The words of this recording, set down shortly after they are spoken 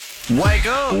Wake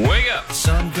up. Wake up.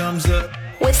 Sun comes up.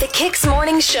 With the Kicks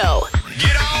Morning Show.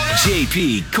 Get on it.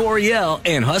 JP, Coriel,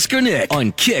 and Husker Nick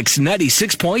on Kicks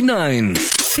 96.9.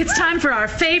 It's time for our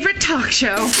favorite talk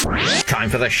show. Time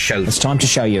for the show. It's time to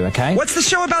show you, okay? What's the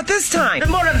show about this time?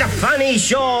 More of the funny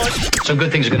show. Some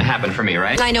good things are going to happen for me,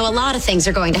 right? I know a lot of things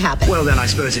are going to happen. Well, then I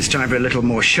suppose it's time for a little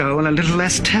more show and a little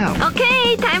less tell.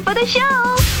 Okay, time for the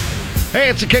show. Hey,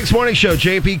 it's the Kicks Morning Show.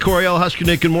 JP, Coriel, Husker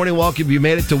Nick, good morning. Welcome. You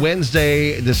made it to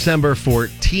Wednesday, December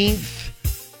 14th.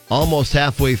 Almost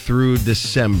halfway through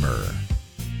December.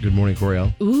 Good morning,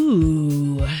 Coriel.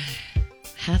 Ooh.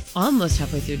 Almost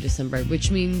halfway through December,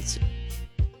 which means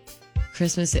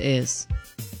Christmas is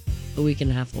a week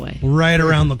and a half away. Right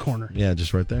around the corner. Yeah,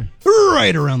 just right there.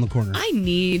 Right around the corner. I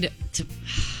need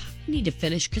to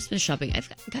finish Christmas shopping.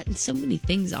 I've gotten so many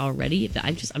things already that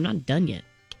I'm not done yet.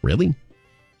 Really?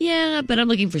 Yeah, but I'm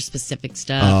looking for specific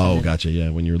stuff. Oh, gotcha.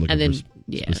 Yeah, when you're looking for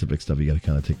specific stuff, you got to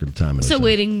kind of take your time. So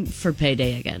waiting for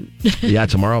payday again. Yeah,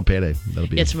 tomorrow payday. That'll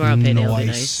be tomorrow payday will be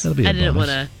nice. That'll be I didn't want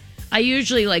to. I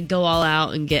usually go all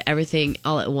out and get everything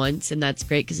all at once, and that's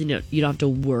great because you don't have to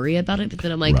worry about it. But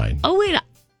then I'm like, oh wait,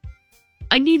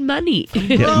 I need money.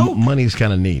 Yeah, money's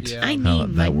kind of neat. I need how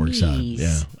that works out. monies.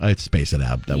 Yeah, I'd space it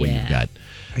out. That way you've got.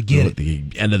 I get it. The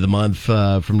end of the month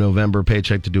from November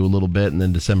paycheck to do a little bit, and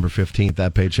then December 15th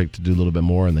that paycheck to do a little bit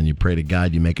more, and then you pray to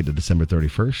God you make it to December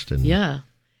 31st, and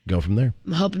go from there.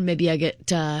 I'm hoping maybe I'll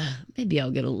get a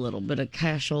little bit of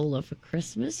cashola for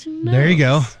Christmas. Who knows? There you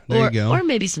go. There you go. Or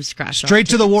maybe some scratch. Straight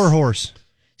to the war horse.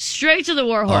 Straight to the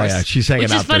war horse. Oh yeah, she's hanging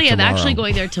which out is funny. there I'm tomorrow. actually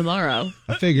going there tomorrow.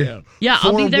 I figure. Yeah,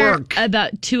 I'll be there work.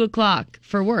 about 2:00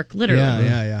 for work. Literally.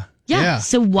 Yeah.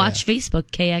 So watch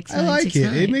Facebook KX969. I like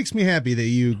it. It makes me happy that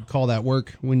you call that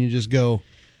work when you just go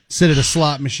sit at a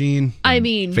slot machine. I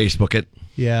mean, Facebook it.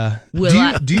 Yeah.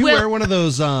 Do you wear one of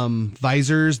those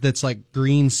visors that's like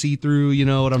green see-through? You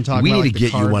know what I'm talking We about? need to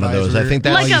get you one of those. I think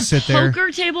that like you a sit there.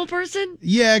 poker table person?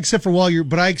 Yeah, except for while you're.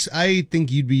 But I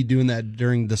think you'd be doing that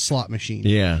during the slot machine.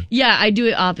 Yeah. Yeah, I do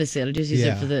it opposite. I just use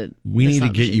it for the. We the need to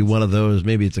slot get you machines. one of those.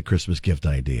 Maybe it's a Christmas gift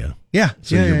idea. Yeah.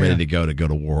 So you're ready to go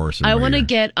to War Horse. And I want to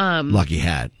get lucky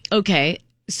hat. Okay,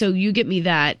 so you get me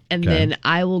that, and then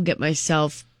I will get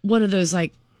myself one of those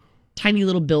like tiny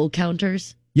little bill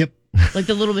counters. Yep. Like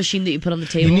the little machine that you put on the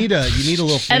table. You need a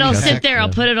little. And I'll sit there. Yeah. I'll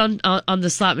put it on the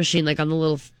slot machine, like on the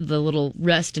little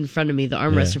rest in front of me, the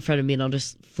armrest in front of me, and I'll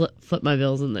just flip my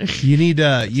bills in there. You need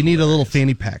a little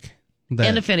fanny pack.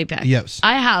 And a fanny pack. Yes.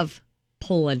 I have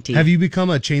plenty. Have you become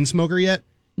a chain smoker yet?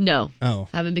 No. Oh.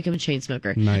 Haven't become a chain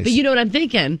smoker. Nice. But you know what I'm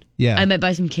thinking? Yeah. I might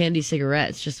buy some candy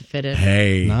cigarettes just to fit in.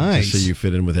 Hey, nice. Just so you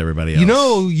fit in with everybody else. You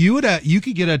know, you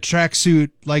could get a tracksuit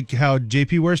like how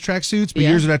JP wears tracksuits, but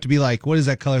yours would have to be like, what is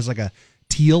that color? It's like a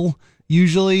teal.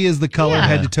 Usually is the color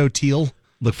head to toe teal.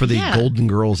 Look for the Golden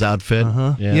Girls outfit.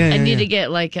 Yeah. I need to get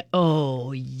like,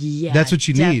 that's what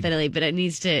you need. Definitely, but it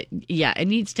needs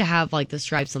to have like the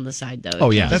stripes on the side though. Oh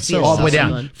yeah, that's so all the way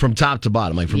awesome. down from top to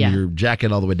bottom, like from your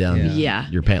jacket all the way down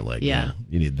your pant leg. Yeah.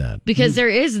 You need that. Because there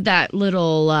is that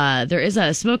little, there is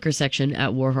a smoker section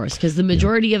at Warhorse because the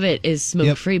majority of it is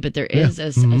smoke free, but there is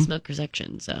a smoker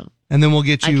section. So, and then we'll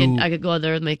get you. I could go out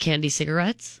there with my candy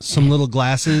cigarettes. Some little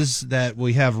glasses that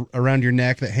we have around your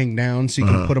neck that hang down, so you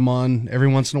can put them on every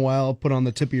once in a while. Put on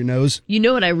the tip of your nose. You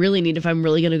know what I really need if I'm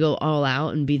really going to go all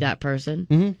out and be that person?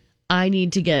 Mm-hmm. I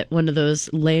need to get one of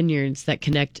those lanyards that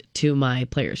connect to my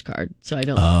player's card, so I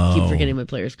don't keep forgetting my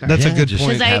player's card. That's a good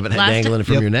point. Have it dangling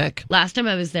from your neck. Last time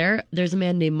I was there's a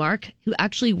man named Mark who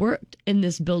actually worked in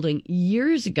this building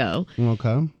years ago.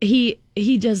 Okay.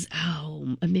 He does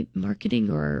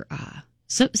marketing or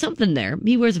something there.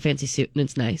 He wears a fancy suit and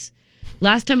it's nice.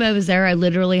 Last time I was there, I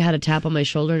literally had a tap on my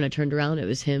shoulder and I turned around. It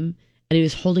was him, and he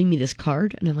was holding me this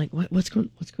card, and I'm like, "What's going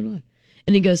on?"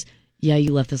 And he goes, "Yeah,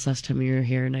 you left this last time you were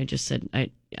here." And I just said,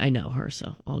 I know her,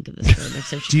 so I'll give this to her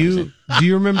next time she comes in. Do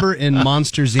you remember in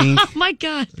Monsters Inc? Oh my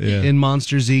God! Yeah. In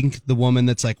Monsters Inc, the woman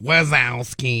that's like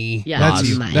Wazowski. Yeah,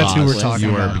 that's who we're talking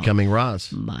You about. are becoming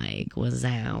Ross. Mike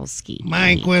Wazowski.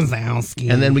 Mike Wazowski.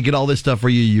 And then we get all this stuff for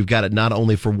you. You've got it not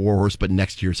only for Warhorse, but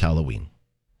next year's Halloween.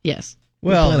 Yes.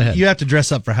 Well, you have to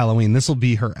dress up for Halloween. This will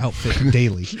be her outfit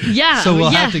daily. Yeah. So we'll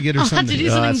have to get her I'll something. have to do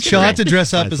something She'll have to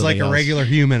dress up Find as like a something regular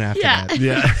human after that.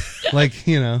 Yeah. Like,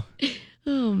 you know.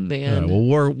 Oh man.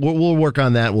 All right, well, we'll work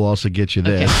on that. We'll also get you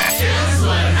this.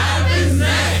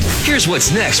 Here's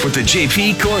what's next with the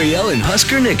JP, Coriel, and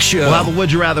Husker Nick show. We'll have a Would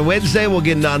You Rather Wednesday. We'll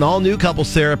get an all-new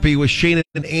couples therapy with Shane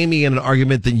and Amy in an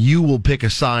argument that you will pick a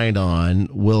side on.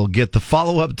 We'll get the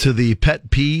follow-up to the pet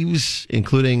peeves,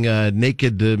 including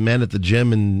naked men at the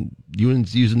gym and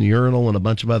using the urinal and a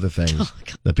bunch of other things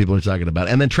that people are talking about.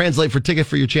 And then translate for ticket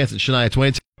for your chance at Shania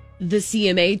Twain. The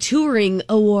CMA Touring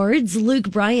Awards, Luke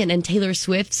Bryan and Taylor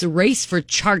Swift's race for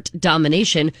chart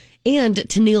domination, and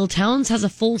Tennille Townes has a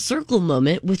full circle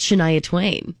moment with Shania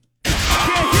Twain.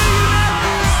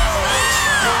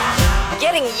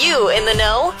 Getting you in the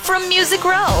know from Music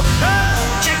Row.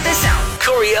 Check this out.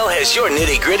 Coriel has your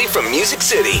nitty-gritty from Music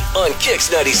City on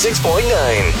Kix 96.9.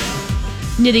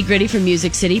 Nitty Gritty from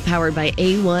Music City, powered by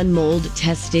A1 Mold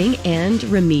Testing and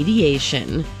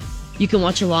Remediation. You can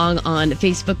watch along on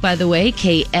Facebook, by the way,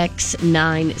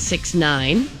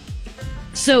 KX969.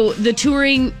 So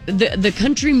the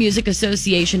Country Music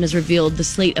Association has revealed the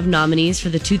slate of nominees for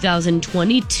the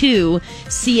 2022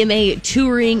 CMA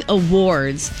Touring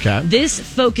Awards. Okay. This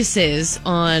focuses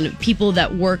on people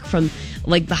that work from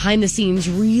like behind the scenes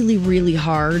really, really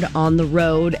hard on the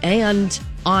road and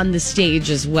on the stage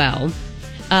as well.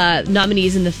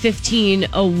 Nominees in the 15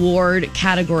 award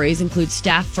categories include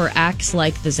staff for acts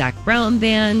like the Zac Brown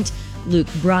Band, Luke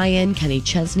Bryan, Kenny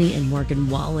Chesney, and Morgan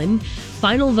Wallen.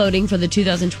 Final voting for the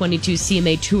 2022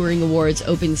 CMA Touring Awards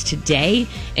opens today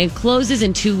and closes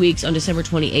in 2 weeks on December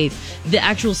 28th. The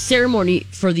actual ceremony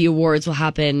for the awards will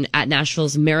happen at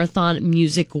Nashville's Marathon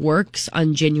Music Works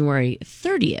on January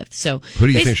 30th. So, Who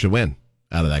do you think should win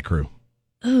out of that crew?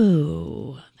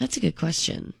 Oh, that's a good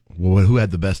question. Well, who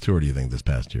had the best tour, do you think, this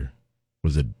past year?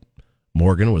 Was it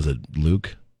Morgan? Was it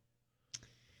Luke?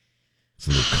 Was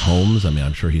it Luke Combs? I mean,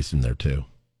 I'm sure he's in there, too.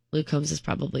 Luke Combs is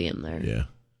probably in there. Yeah.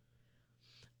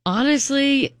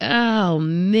 Honestly, oh,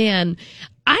 man.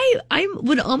 I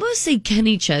would almost say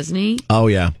Kenny Chesney. Oh,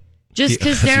 yeah. Just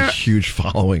because they're they're... a huge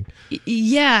following.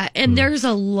 Yeah, and there's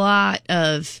a lot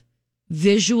of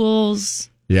visuals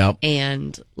Yep.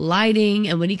 and lighting.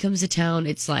 And when he comes to town,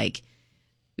 it's like...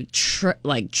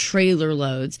 trailer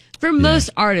loads. For most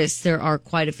artists, there are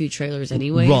quite a few trailers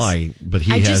anyways. Right, but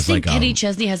I just think Kenny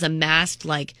Chesney has amassed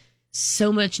like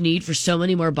so much need for so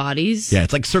many more bodies. Yeah,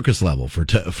 it's like circus level for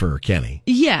Kenny.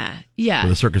 Yeah. When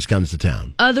the circus comes to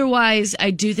town. Otherwise, I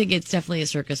do think it's definitely a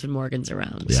circus when Morgan's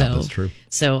around. Yeah, so, that's true.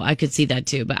 So I could see that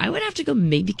too. But I would have to go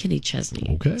maybe Kenny Chesney.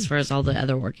 Okay. As far as all the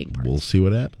other working parts. We'll see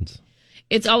what happens.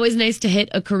 It's always nice to hit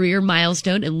a career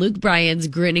milestone, and Luke Bryan's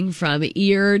grinning from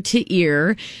ear to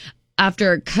ear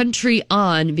after Country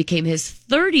On became his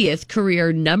 30th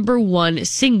career #1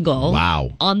 single.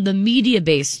 Wow. On the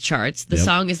media-based charts. The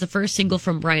song is the first single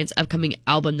from Bryan's upcoming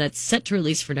album that's set to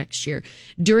release for next year.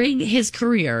 During his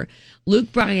career,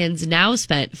 Luke Bryan's now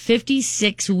spent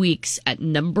 56 weeks at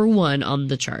 #1 on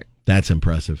the chart. That's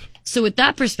impressive. So with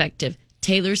that perspective,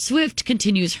 Taylor Swift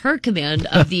continues her command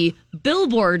of the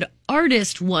Billboard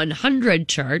Artist 100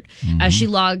 chart as she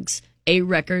logs a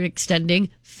record-extending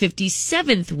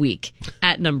 57th week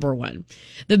at #1.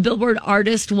 The Billboard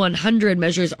Artist 100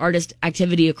 measures artist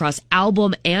activity across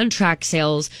album and track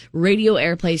sales, radio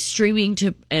airplay, streaming,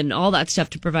 and all that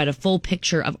stuff to provide a full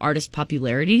picture of artist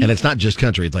popularity. And it's not just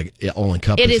country, it's like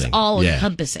all-encompassing. It is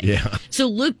all-encompassing. Yeah. So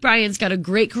Luke Bryan's got a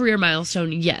great career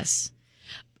milestone, yes.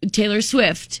 Taylor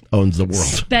Swift owns the world.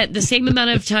 Spent the same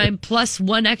amount of time plus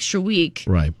one extra week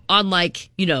right on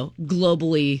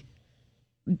globally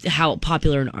how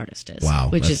popular an artist is. Wow.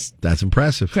 That's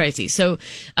impressive. Crazy. So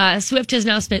Swift has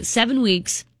now spent 7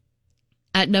 weeks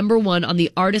at #1 on the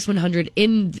Artist 100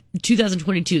 in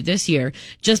 2022 this year,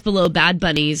 just below Bad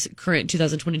Bunny's current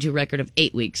 2022 record of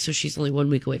 8 weeks. So she's only 1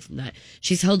 week away from that.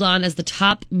 She's held on as the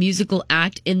top musical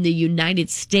act in the United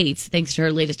States thanks to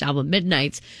her latest album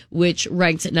Midnights, which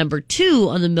ranks at #2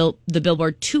 on the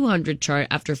Billboard 200 chart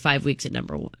after 5 weeks at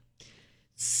 #1.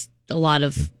 It's a lot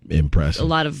of impressive, a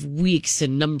lot of weeks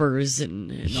and numbers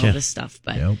and all this stuff,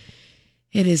 but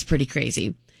it is pretty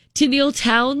crazy. Tennille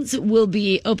Townes will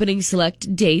be opening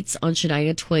select dates on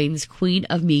Shania Twain's Queen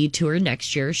of Me tour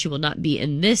next year. She will not be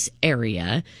in this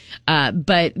area,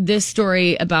 but this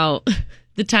story about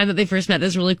the time that they first met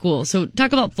is really cool. So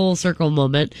talk about full circle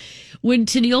moment. When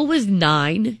Tennille was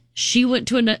 9, she went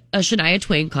to a Shania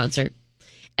Twain concert,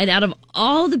 and out of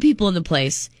all the people in the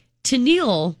place,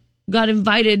 Tennille got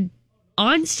invited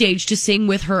on stage to sing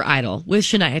with her idol, with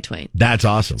Shania Twain. That's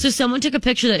awesome. So someone took a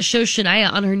picture that shows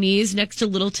Shania on her knees next to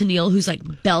little Tennille, who's like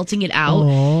belting it out.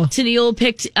 Aww. Tennille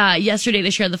picked yesterday to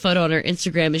share the photo on her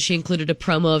Instagram, as she included a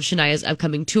promo of Shania's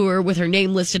upcoming tour with her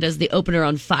name listed as the opener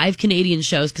on 5 Canadian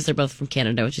shows, because they're both from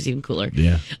Canada, which is even cooler.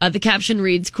 Yeah. The caption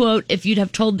reads, quote, "If you'd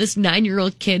have told this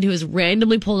 9-year-old kid who was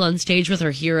randomly pulled on stage with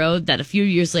her hero that a few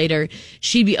years later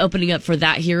she'd be opening up for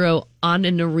that hero on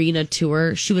an arena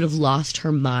tour, she would have lost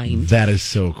her mind." That is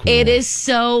so cool. It is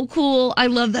so cool. I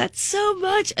love that so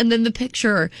much. And then the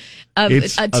picture of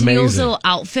It's Tennille's amazing. little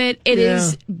outfit. It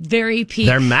is very peak.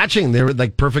 They're matching. They were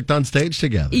like perfect on stage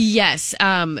together. Yes.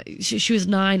 She was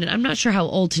 9, and I'm not sure how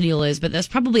old Tennille is, but that's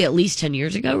probably at least 10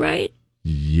 years ago, right?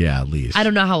 Yeah, at least. I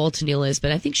don't know how old Tennille is,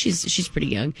 but I think she's pretty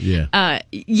young. Yeah.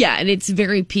 Yeah, and it's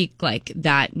very peak, like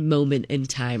that moment in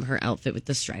time, her outfit with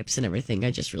the stripes and everything.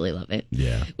 I just really love it.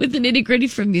 Yeah. With the nitty gritty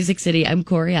from Music City, I'm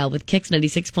Coriel with Kicks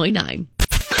 96.9.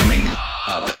 Coming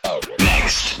up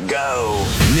next. Go.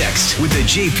 Next with the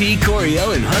JP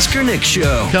Coriel and Husker Nick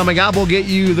show. Coming up, we'll get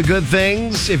you the good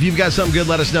things. If you've got something good,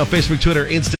 let us know. Facebook, Twitter,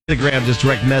 Instagram, just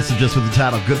direct message us with the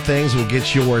title Good Things. We'll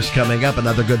get yours coming up.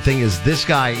 Another good thing is this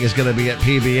guy is going to be at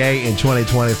PBA in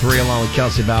 2023 along with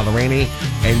Kelsey Ballerini,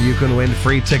 and you can win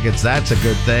free tickets. That's a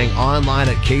good thing. Online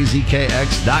at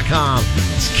kzkx.com.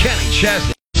 It's Kenny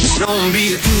Chesney. Don't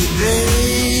be a good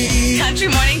day. Country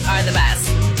mornings are the best.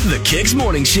 The Kicks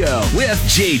Morning Show with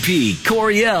JP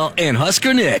Coriel and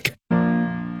Husker Nick.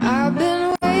 I've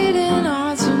been waiting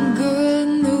on some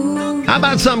good news. How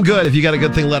about something good? If you got a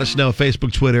good thing, let us know.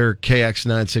 Facebook, Twitter,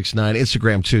 KX969,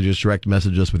 Instagram too. Just direct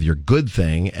message us with your good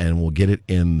thing, and we'll get it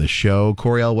in the show.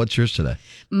 Coriel, what's yours today?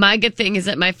 My good thing is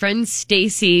that my friend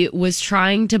Stacy was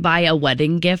trying to buy a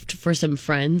wedding gift for some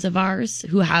friends of ours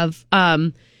who have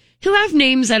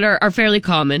names that are fairly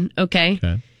common. Okay.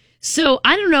 So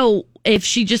I don't know if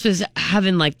she just was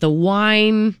having like the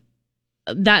wine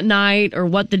that night or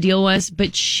what the deal was,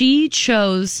 but she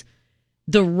chose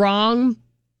the wrong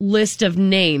list of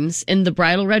names in the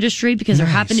bridal registry because there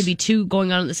happened to be 2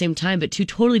 going on at the same time, but 2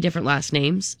 totally different last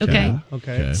names. Okay.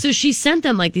 Okay. So she sent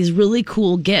them like these really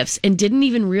cool gifts and didn't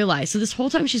even realize. So this whole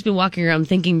time she's been walking around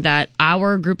thinking that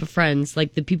our group of friends,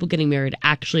 like the people getting married,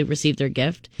 actually received their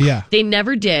gift. Yeah. They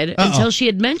never did until she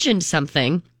had mentioned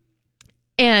something.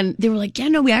 And they were like, yeah,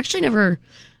 no, we actually never,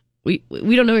 we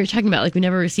don't know what you're talking about. Like, we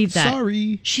never received that.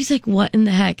 Sorry. She's like, what in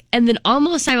the heck? And then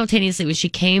almost simultaneously, when she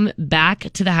came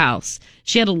back to the house,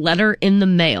 she had a letter in the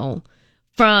mail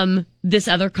from this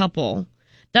other couple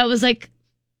that was like,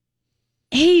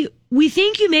 hey, we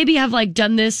think you maybe have like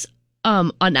done this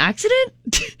on accident.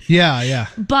 Yeah.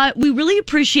 But we really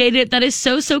appreciate it. That is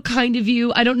so kind of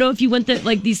you. I don't know if you want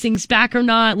these things back or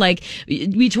not. Like,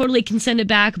 we totally can send it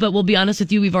back, but we'll be honest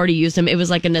with you, we've already used them. It was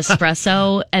like an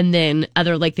espresso and then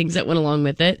other like things that went along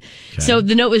with it. Okay. So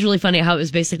the note was really funny how it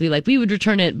was basically like, we would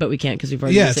return it, but we can't because we've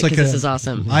already used it because this is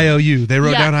awesome. IOU. They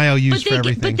wrote down IOUs for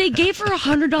everything. But they gave her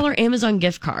 $100 Amazon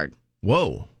gift card.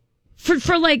 Whoa.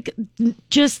 For like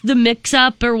just the mix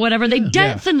up or whatever. They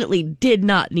definitely did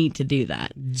not need to do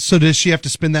that. So does she have to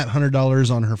spend that $100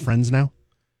 on her friends now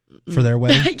for their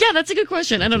wedding? Yeah, that's a good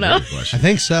question. I don't know. I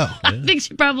think so. I think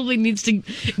she probably needs to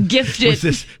gift it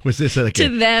Was this like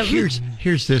to them.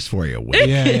 Here's this for you. Wink.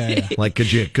 Yeah. Like,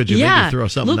 could you maybe throw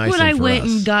something Look nice what in I for went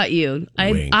us? and got you.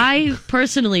 Wink. I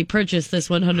personally purchased this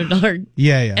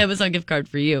 $100 Amazon gift card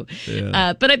for you.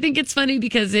 Yeah. But I think it's funny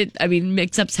because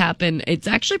mix-ups happen. It's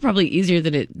actually probably easier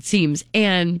than it seems.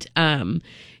 And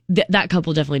that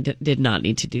couple definitely did not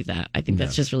need to do that. I think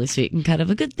that's just really sweet and kind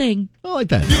of a good thing. I like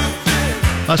that.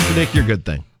 Husker Nick, your good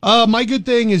thing. My good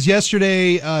thing is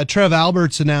yesterday, Trev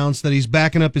Alberts announced that he's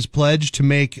backing up his pledge to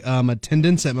make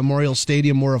attendance at Memorial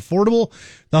Stadium more affordable.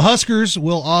 The Huskers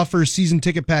will offer season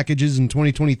ticket packages in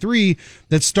 2023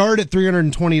 that start at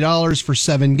 $320 for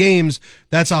 7 games.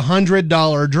 That's a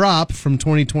 $100 drop from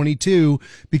 2022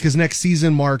 because next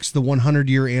season marks the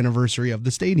 100-year anniversary of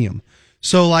the stadium.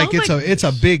 So it's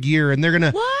a big year, and they're gonna.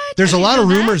 What? There's a lot of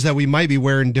rumors that we might be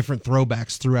wearing different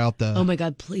throwbacks throughout the. Oh my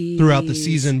God! Please. Throughout the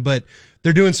season, but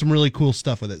they're doing some really cool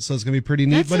stuff with it, so it's gonna be pretty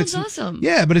neat. That sounds awesome.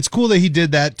 Yeah, but it's cool that he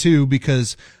did that too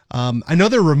because I know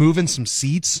they're removing some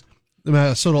seats,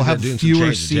 so it'll have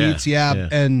fewer seats. Yeah,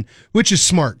 and which is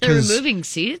smart. They're removing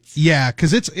seats. Yeah,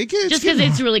 because it's just because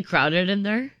it's really crowded in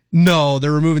there. No,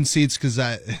 they're removing seats because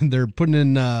they're putting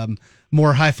in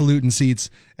more highfalutin seats,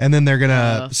 and then they're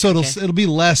gonna it'll be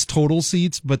less total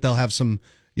seats, but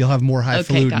you'll have more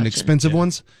highfalutin expensive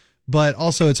ones. But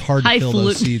also, it's hard to fill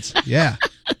those seats. Yeah,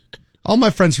 all my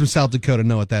friends from South Dakota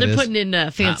know what that is. They're putting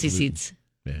in fancy seats.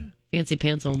 Yeah. Fancy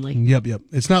pants only. Yep.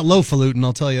 It's not lowfalutin,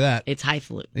 I'll tell you that. It's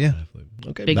highfalutin. Yeah.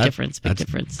 Okay. Big difference.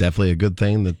 Definitely a good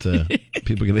thing that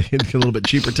people are going to get a little bit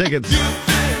cheaper tickets.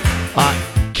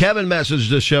 Kevin messaged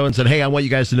the show and said, hey, I want you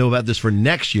guys to know about this for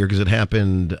next year because it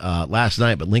happened last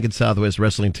night, but Lincoln Southwest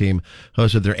Wrestling Team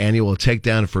hosted their annual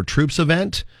Takedown for Troops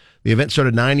event. The event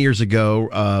started 9 years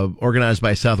ago, organized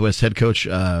by Southwest head coach,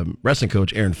 wrestling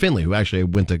coach Aaron Finley, who actually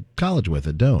went to college with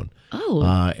at Doane. Oh.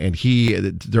 And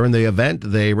during the event,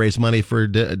 they raised money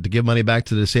to give money back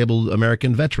to disabled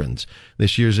American veterans.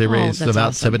 This year's they raised that's about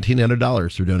awesome.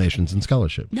 $1,700 through donations and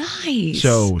scholarship. Nice.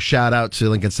 So shout out to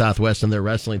Lincoln Southwest and their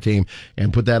wrestling team,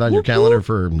 and put that on your calendar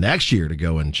for next year to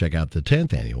go and check out the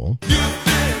 10th annual.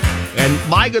 And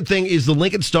my good thing is the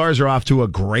Lincoln Stars are off to a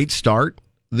great start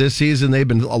this season. They've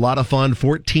been a lot of fun,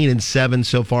 14-7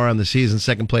 so far on the season,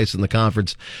 second place in the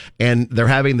conference. And they're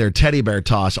having their teddy bear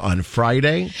toss on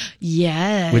Friday,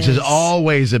 Yes. which is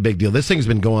always a big deal. This thing's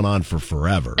been going on for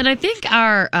forever. And I think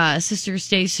our sister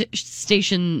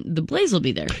station, The Blaze, will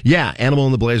be there. Yeah, Animal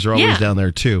and the Blaze are always Yeah. down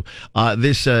there, too.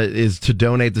 This is to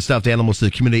donate the stuffed animals to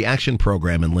the Community Action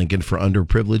Program in Lincoln for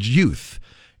underprivileged youth.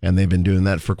 And they've been doing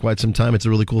that for quite some time. It's a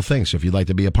really cool thing. So if you'd like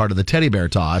to be a part of the teddy bear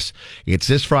toss, it's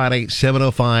this Friday,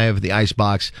 7:05, the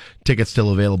Icebox. Tickets still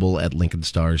available at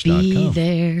LincolnStars.com. Be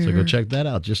there. So go check that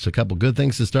out. Just a couple good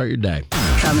things to start your day.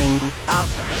 Coming up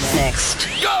next.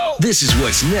 This is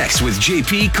what's next with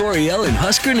JP, Coriel, and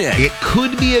Husker Nick. It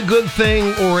could be a good thing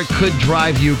or it could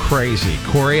drive you crazy.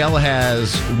 Coriel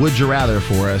has Would You Rather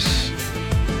for us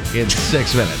in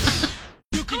 6 minutes.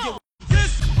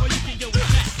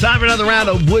 Time for another round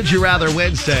of Would You Rather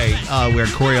Wednesday, where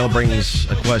Coriel brings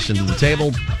a question to the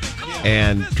table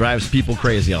and drives people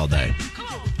crazy all day.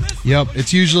 Yep,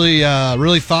 it's usually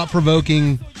really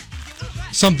thought-provoking,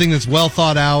 something that's well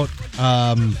thought out.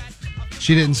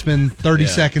 She didn't spend 30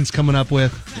 seconds coming up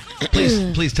with.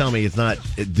 Please tell me it's not,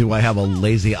 do I have a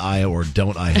lazy eye or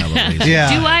don't I have a lazy eye?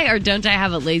 Yeah. Do I or don't I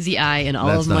have a lazy eye in all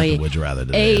That's of not my the Would You Rather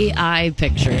today, AI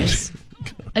pictures?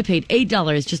 I paid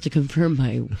 $8 just to confirm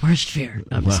my worst fear.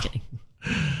 No, I'm just kidding.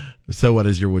 So what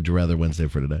is your Would You Rather Wednesday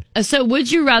for today? So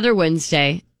Would You Rather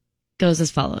Wednesday goes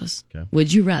as follows. Okay.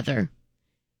 Would you rather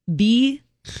be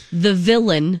the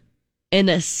villain in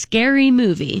a scary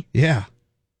movie Yeah.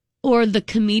 or the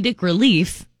comedic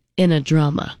relief in a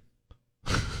drama?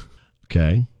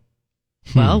 Okay.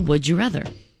 Well, would you rather?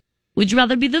 Would you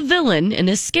rather be the villain in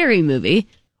a scary movie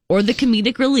or the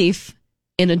comedic relief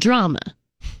in a drama?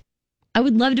 I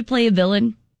would love to play a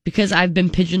villain because I've been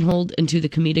pigeonholed into the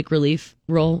comedic relief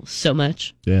role so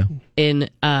much Yeah. in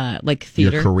like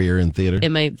theater. Your career in theater.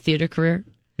 In my theater career.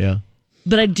 Yeah.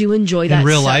 But I do enjoy that. In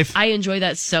real life? I enjoy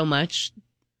that so much.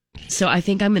 So I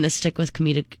think I'm going to stick with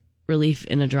comedic relief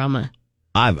in a drama.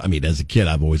 I mean, as a kid,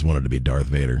 I've always wanted to be Darth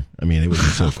Vader. I mean, it would be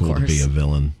so cool to be course. a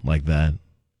villain like that.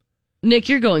 Nick,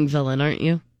 you're going villain, aren't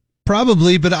you?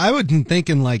 Probably, but I would been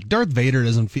thinking like Darth Vader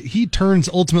doesn't feel, he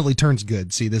ultimately turns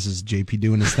good. See, this is JP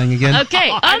doing his thing again. Okay.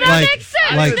 Oh, that makes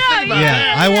sense.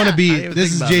 I want to be,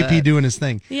 this is JP doing his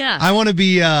thing. Yeah. I want to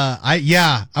be, I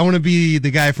want to be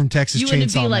the guy from Texas You want to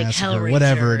Chainsaw be like Massacre, Hellraiser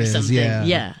whatever or it is. something.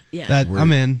 Yeah. Yeah. That,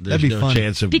 I'm in. That'd be There's fun. no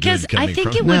chance of Because good coming I think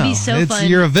from it would be so fun.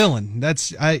 You're a villain.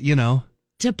 That's,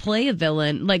 to play a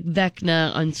villain like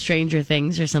Vecna on Stranger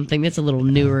Things or something. That's a little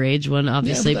newer age one,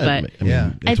 obviously, but but I mean,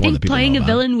 Yeah. it's I one that think people playing know a about.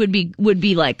 villain would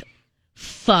be like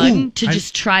fun Ooh, to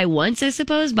just try once, I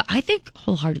suppose. But I think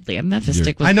wholeheartedly, I'm gonna have to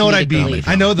stick with. I know what I'd comedic be. relief.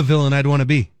 I know the villain I'd want to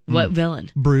be. What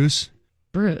villain? Bruce,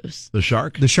 Bruce. The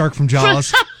shark? the shark from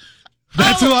Jaws.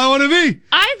 That's who I want to be.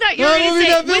 I thought you were Why going would we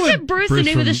to not say, villain? wasn't Bruce the Bruce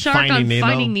name of the from shark Finding on Nemo?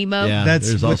 Finding Nemo? Yeah. That's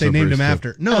there's what also they named Bruce, him too.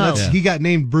 after. No, Oh. he got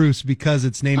named Bruce because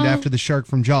it's named after the shark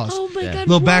from Jaws. Oh my God!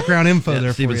 Little what? background info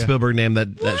there Steven for you. Spielberg named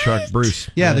that shark Bruce.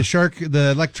 Yeah, the shark,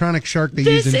 the electronic shark they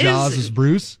This used in Jaws is is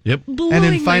Bruce. Yep. Blowing And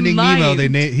in my Finding Nemo,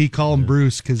 mind. he called him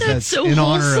Bruce because that's so in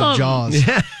honor of wholesome.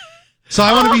 Jaws. So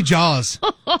I want to be Jaws.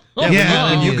 When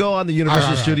you go on the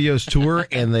Universal Studios tour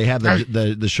and they have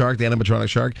the shark, the animatronic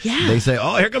shark, Yeah. they say,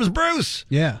 "Oh, here comes Bruce."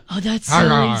 Yeah. Oh, that's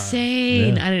so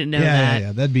insane! I didn't know that.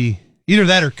 Yeah. That'd be either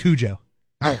that or Cujo.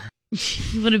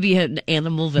 You want to be an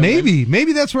animal villain?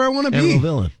 Maybe that's where I want to Animal be.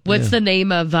 villain. What's the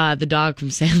name of the dog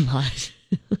from Sandlot?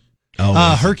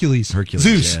 Hercules. Hercules,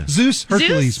 Zeus. yeah. Zeus.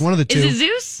 Hercules. Zeus? One of the two. Is it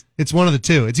Zeus? It's one of the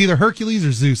two. It's either Hercules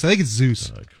or Zeus. I think it's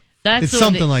Zeus. That's It's the one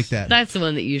something like that. That's the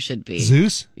one that you should be.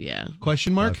 Zeus? Yeah.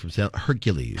 Question mark?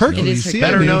 Hercules. Hercules. It is See,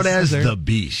 Better I mean, known it's as there. the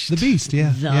Beast. The Beast.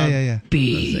 Yeah. The Yeah.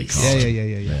 Beast.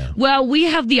 Yeah. Well, we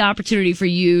have the opportunity for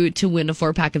you to win a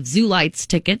 4-pack of Zoo Lights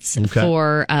tickets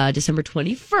for December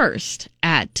 21st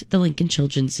at the Lincoln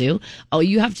Children's Zoo. All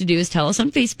you have to do is tell us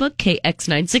on Facebook,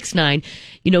 KX969,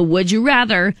 would you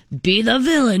rather be the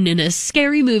villain in a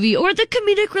scary movie or the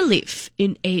comedic relief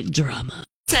in a drama?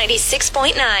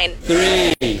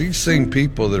 96.9. These same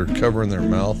people that are covering their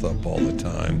mouth up all the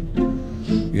time,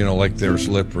 like there's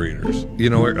lip readers.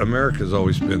 America's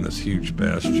always been this huge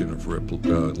bastion of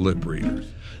lip readers.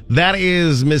 That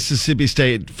is Mississippi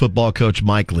State football coach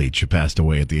Mike Leach, who passed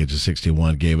away at the age of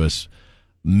 61, gave us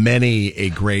many a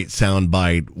great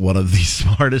soundbite, one of the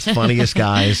smartest, funniest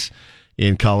guys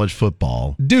in college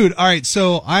football. Dude, all right,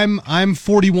 so I'm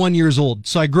 41 years old,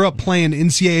 so I grew up playing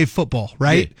NCAA football,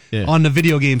 right? Yeah. On the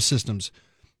video game systems.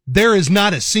 There is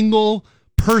not a single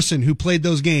person who played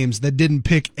those games that didn't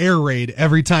pick air raid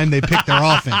every time they picked their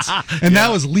offense. And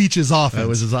that was Leach's offense. That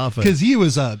was his offense. Because he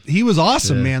was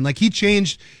awesome, man. Like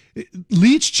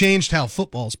Leach changed how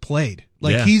football's played.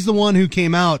 Like he's the one who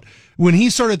came out when he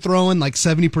started throwing like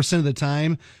 70% of the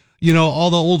time. All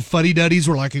the old fuddy-duddies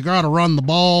were like, you got to run the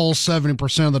ball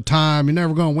 70% of the time. You're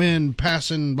never going to win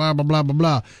passing, blah, blah, blah, blah,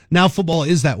 blah. Now football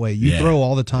is that way. You throw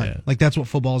all the time. Yeah. Like, that's what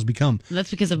football has become. And that's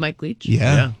because of Mike Leach?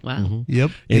 Yeah. Wow. Mm-hmm. Yep.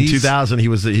 In 2000,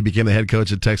 he became the head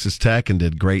coach at Texas Tech and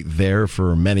did great there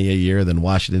for many a year, then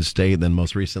Washington State, and then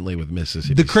most recently with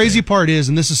Mississippi The crazy State. part is,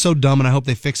 and this is so dumb, and I hope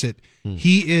they fix it,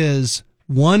 he is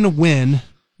one win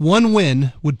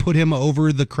would put him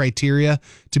over the criteria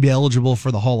to be eligible for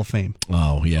the Hall of Fame.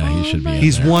 Oh, yeah, he should be.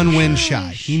 He's one win shy.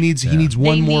 He needs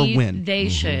one more win. They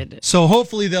should. So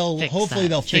hopefully they'll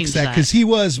Change fix that, because he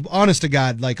was, honest to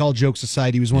God, like all jokes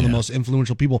aside, he was one of the most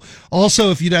influential people. Also,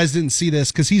 if you guys didn't see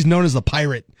this, because he's known as the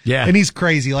Pirate. Yeah. And he's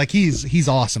crazy. Like he's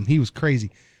awesome. He was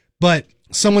crazy. But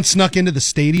someone snuck into the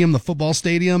stadium, the football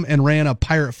stadium, and ran a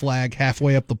pirate flag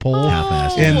halfway up the pole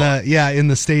in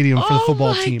the stadium for the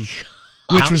football team.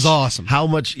 Which was awesome. How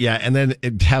much, and then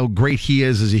how great he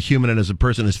is as a human and as a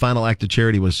person. His final act of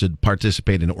charity was to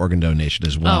participate in organ donation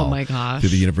as well. Oh, my gosh. Through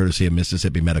the University of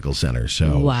Mississippi Medical Center.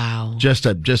 So, wow. Just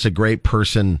a great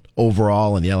person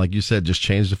overall. And like you said, just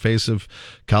changed the face of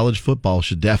college football.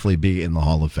 Should definitely be in the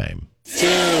Hall of Fame.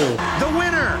 The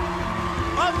winner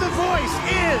of The Voice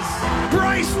is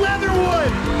Bryce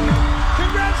Leatherwood.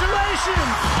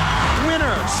 Congratulations.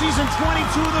 Winner, season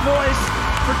 22 of The Voice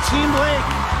for Team Blake.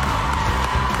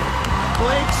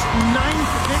 Blake's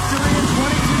 9th victory in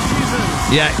 22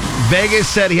 seasons. Yeah, Vegas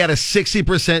said he had a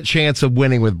 60% chance of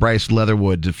winning with Bryce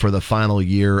Leatherwood for the final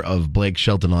year of Blake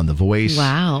Shelton on The Voice.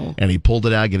 Wow. And he pulled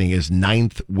it out, getting his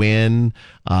 9th win.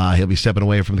 He'll be stepping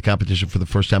away from the competition for the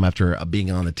first time after being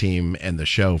on the team and the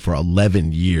show for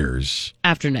 11 years.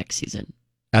 After next season.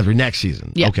 After next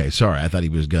season. Yeah. Okay, sorry. I thought he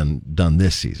was done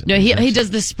this season. No, he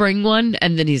does the spring one,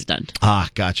 and then he's done. Ah,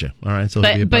 gotcha. All right, so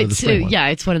he'll be a part of the spring one. Yeah,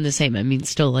 it's one and the same. I mean,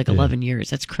 still like 11 years.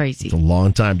 That's crazy. It's a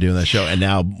long time doing that show. And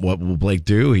now what will Blake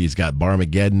do? He's got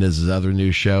Barmageddon as his other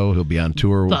new show. He'll be on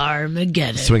tour.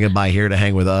 Barmageddon. Swinging by here to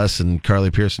hang with us and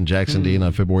Carly Pierce and Jackson Dean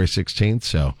on February 16th.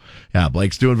 So, yeah,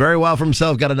 Blake's doing very well for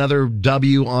himself. Got another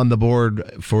W on the board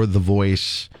for The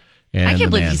Voice. And I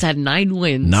can't believe he's had 9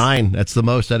 wins. 9. That's the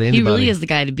most out of anybody. He really is the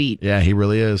guy to beat. Yeah, he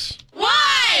really is.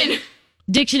 1!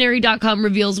 Dictionary.com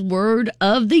reveals word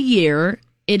of the year.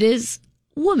 It is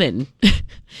woman.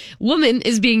 Woman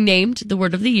is being named the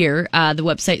word of the year. The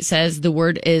website says the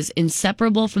word is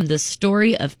inseparable from the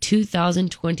story of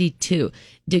 2022.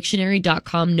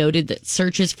 Dictionary.com noted that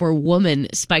searches for woman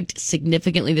spiked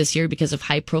significantly this year because of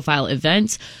high-profile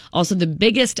events. Also, the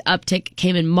biggest uptick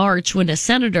came in March when a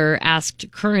senator asked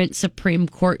current Supreme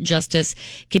Court Justice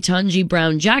Ketanji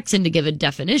Brown Jackson to give a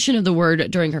definition of the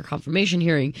word during her confirmation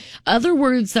hearing. Other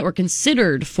words that were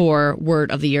considered for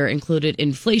word of the year included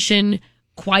inflation,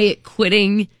 quiet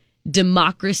quitting,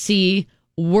 democracy,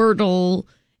 wordle,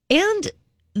 and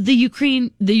the Ukraine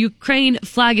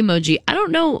flag emoji. I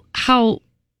don't know how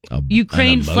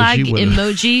Ukraine flag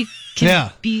emoji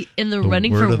can be in the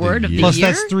running for word of the year. Plus,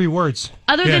 that's 3 words.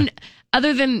 Other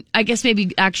than I guess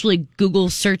maybe actually Google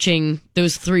searching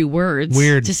those 3 words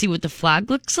to see what the flag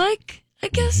looks like. I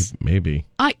guess maybe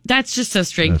that's just so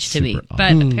strange to me. Odd.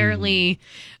 But apparently,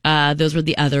 those were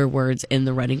the other words in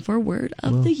the running for word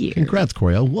of the year. Congrats,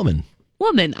 Coriel.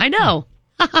 Woman. I know.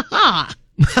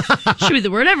 Should be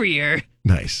the word every year.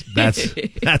 Nice. That's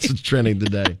what's trending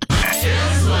today.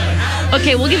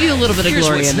 Okay, we'll give you a little bit of Here's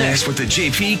glory what's in there. next with the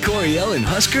JP, Coriel, and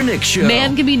Husker Nick show.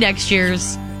 Man can be next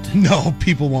year's. No,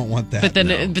 people won't want that. But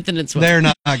then it's what? They're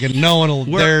not going to. No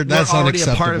one will. That's already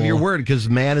unacceptable. a part of your word because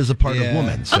man is a part of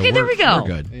woman. So okay, there we go. We're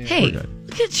good. Hey, we're good.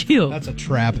 Look at you. That's a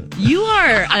trap. You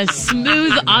are a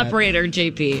smooth operator,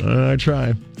 JP. I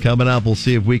try. Coming up, we'll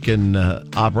see if we can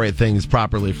operate things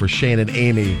properly for Shane and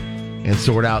Amy and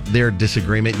sort out their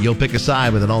disagreement. You'll pick a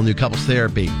side with an all-new couples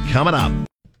therapy coming up.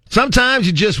 Sometimes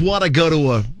you just want to go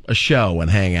to a show and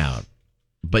hang out,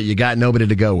 but you got nobody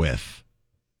to go with.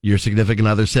 Your significant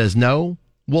other says no,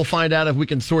 We'll find out if we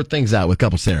can sort things out with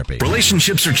couples therapy.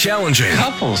 Relationships are challenging.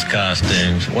 Couples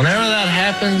costumes. Whenever that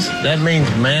happens, that means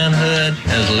manhood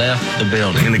has left the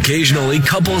building. And occasionally,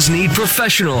 couples need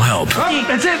professional help. Oh,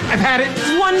 that's it. I've had it.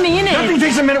 It's 1 minute. Nothing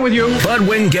takes a minute with you. But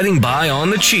when getting by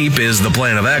on the cheap is the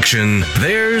plan of action,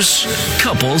 there's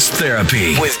couples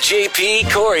therapy. With JP,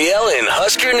 Coriel, and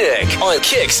Husker Nick on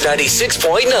Kicks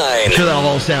 96.9. I'm sure that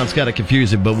all sounds kind of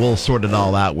confusing, but we'll sort it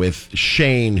all out with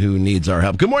Shane, who needs our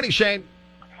help. Good morning, Shane.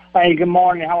 Hey, good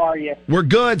morning. How are you? We're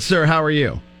good, sir. How are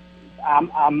you?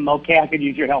 I'm okay. I could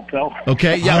use your help, though.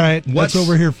 Okay, yeah. All right, that's what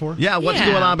we're here for. Yeah, what's Yeah,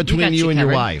 going on we between got you you and your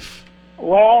covered. wife?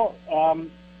 Well,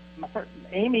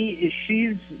 Amy,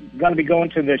 she's going to be going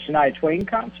to the Shania Twain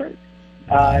concert.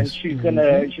 And she's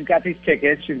got these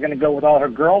tickets. She's going to go with all her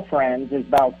girlfriends. There's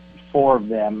about 4 of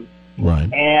them.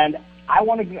 Right. And I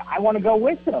want to go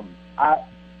with them.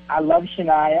 I love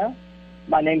Shania.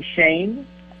 My name's Shane.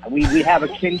 We have a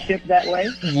kinship that way.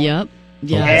 Yep.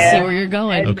 Yeah, Okay. I see where you're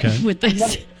going Okay. with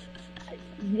this.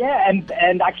 Yeah,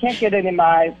 and I can't get any of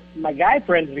my guy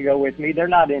friends to go with me. They're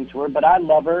not into her, but I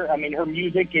love her. I mean, her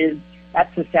music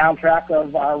that's the soundtrack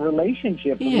of our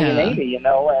relationship, me and Yeah. Amy, and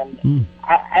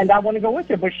I want to go with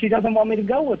her, but she doesn't want me to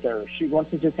go with her. She wants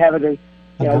to just have it as,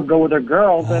 go with her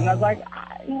girls, and I was like,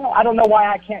 I don't know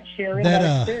why I can't share in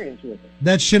that experience with her.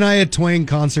 That Shania Twain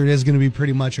concert is going to be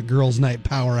pretty much a girls' night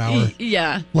power hour.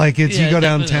 Yeah. Like you Yeah, go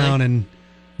definitely. downtown and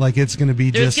like it's going to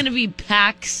be There's just. going to be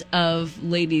packs of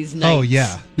ladies' nights. Oh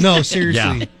yeah, no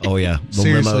seriously. Yeah. Oh, yeah. The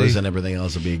Seriously. limos and everything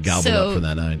else will be gobbled up for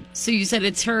that night. So you said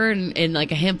it's her and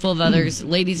like a handful of others,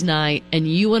 ladies' night, and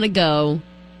you want to go,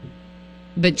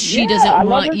 but she Yeah, I doesn't love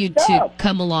want her you to stuff.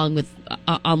 come along with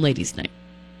on ladies' night.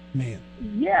 Man.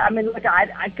 Yeah, I mean, look,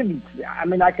 I can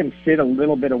sit a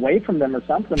little bit away from them or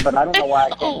something, but I don't know why I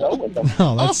can't go with them.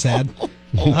 Oh, that's sad.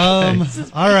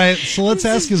 All right, so let's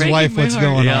ask his breaking wife my what's heart.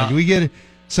 going Yeah. on. Do we get it?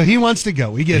 So he wants to go.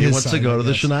 We get He his wants to side, go I to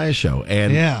the guess. Shania show,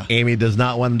 and Yeah. Amy does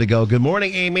not want him to go. Good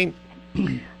morning, Amy.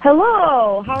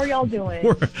 Hello, how are y'all doing?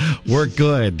 We're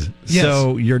good. Yes.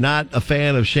 So you're not a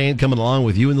fan of Shane coming along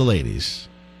with you and the ladies?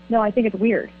 No, I think it's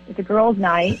weird. It's a girls'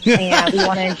 night, and we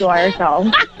want to enjoy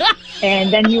ourselves.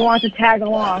 And then you want to tag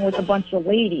along with a bunch of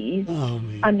ladies. Oh,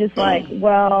 man. I'm just like,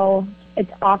 well,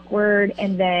 it's awkward.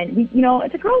 And then,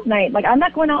 it's a girls' night. Like, I'm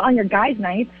not going out on your guys'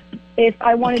 nights. If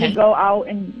I wanted to go out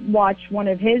and watch one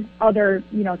of his other,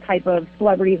 type of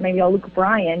celebrities, maybe a Luke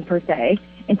Bryan, per se,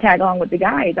 and tag along with the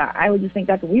guys, I would just think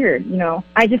that's weird,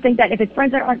 I just think that if his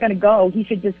friends aren't going to go, he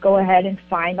should just go ahead and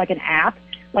find, like, an app,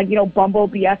 like, Bumble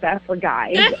BFF for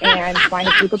guys, and find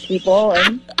a group of people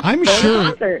and I'm go to the sure.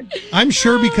 concert. I'm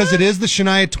sure because it is the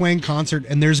Shania Twain concert,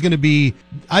 and there's going to be.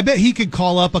 I bet he could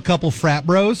call up a couple frat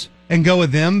bros and go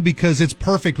with them because it's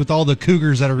perfect with all the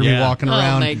cougars that are going to be Yeah. walking Oh,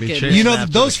 around. my goodness.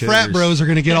 Those frat bros are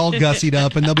going to get all gussied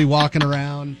up, and they'll be walking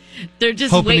around They're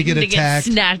just hoping to waiting get attacked.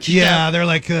 snatched Yeah, up. they're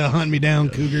like hunt me down,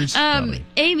 cougars.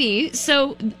 Amy,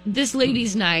 so this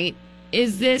ladies' night,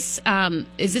 is this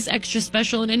extra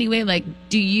special in any way? Like,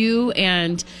 do you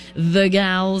and the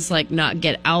gals like not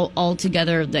get out all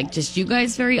together, like just you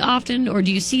guys very often, or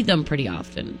do you see them pretty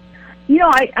often?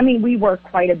 I mean, we work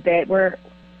quite a bit.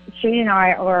 Shane and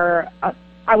I are,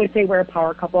 I would say we're a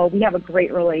power couple. We have a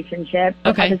great relationship.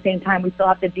 But Okay. at the same time, we still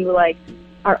have to do, like,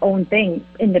 our own thing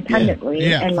independently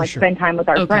Yeah, and, for like, sure. spend time with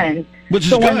our friends. Which is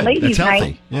so good. when ladies' That's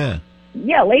healthy. night,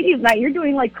 Yeah. ladies' night, you're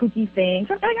doing, like, kooky things.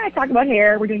 Sometimes I talk about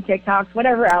hair. We're doing TikToks,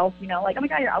 whatever else, like, oh, my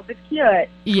God, your outfit's cute.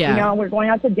 Yeah. We're going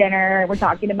out to dinner. We're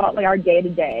talking about, like, our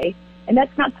day-to-day. And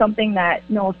that's not something that,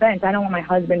 no offense, I don't want my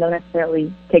husband to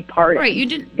necessarily take part in. Right, you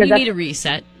Because need a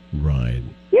reset. Right.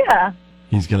 Yeah.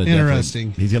 He's going to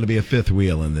Interesting. He's going to be a fifth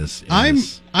wheel in this.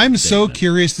 I'm so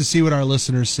curious to see what our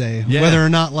listeners say. Yeah. Whether or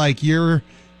not like you're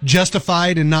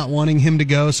justified in not wanting him to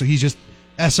go, so he's just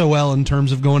SOL in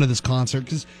terms of going to this concert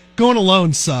because going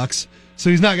alone sucks. So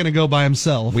he's not going to go by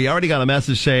himself. We already got a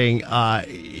message saying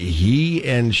he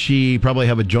and she probably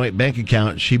have a joint bank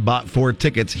account. She bought 4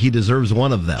 tickets. He deserves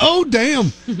one of them. Oh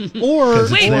damn! Or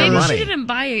 'Cause it's Wait, their maybe money. she didn't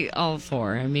buy all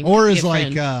 4. I mean, or could be is a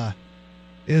like friend.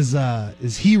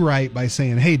 is he right by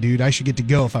saying, "Hey, dude, I should get to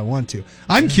go if I want to"?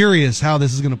 I'm curious how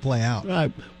this is going to play out.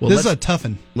 Right. Well, This is let's- a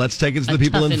toughin'. Let's take it to A the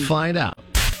people and toughin'. find out.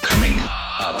 Coming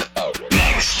up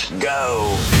next.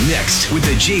 Go. Next with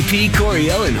the JP,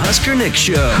 Coriel, and Husker Nick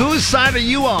show. Whose side are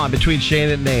you on between Shane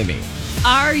and Amy?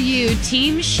 Are you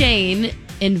Team Shane,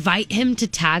 invite him to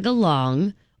tag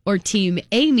along, or Team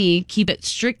Amy, keep it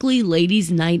strictly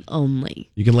ladies' night only?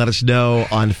 You can let us know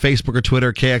on Facebook or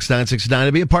Twitter, KX969,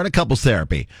 to be a part of couples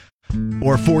therapy.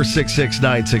 Or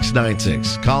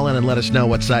 466-9696. Call in and let us know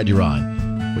what side you're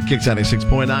on with Kicks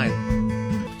 96.9.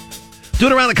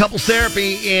 Doing around a couples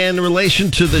therapy in relation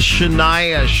to the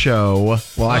Shania show.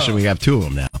 Well, actually, we have two of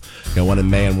them now. We got one in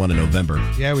May and one in November.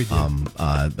 Yeah, we do.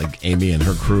 Like Amy and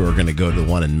her crew are going to go to the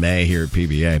one in May here at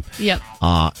PBA. Yep.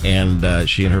 And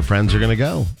she and her friends are going to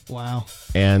go. Wow.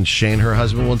 And Shane, her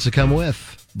husband, wants to come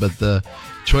with. But the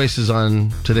choices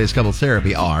on today's couples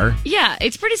therapy are... Yeah,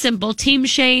 it's pretty simple. Team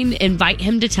Shane, invite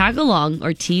him to tag along,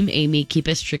 or Team Amy, keep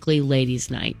it strictly ladies'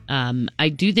 night. I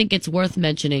do think it's worth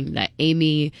mentioning that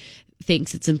Amy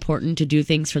thinks it's important to do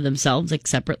things for themselves, like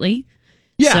separately.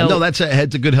 Yeah, So- no, it's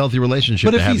a good, healthy relationship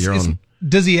But to if have he's, your own.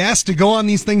 does he ask to go on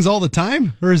these things all the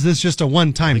time? Or is this just a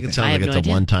one-time thing? It sounds like it's a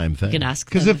one-time thing. You can ask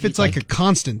Because them if it's like a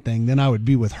constant thing, then I would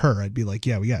be with her. I'd be like,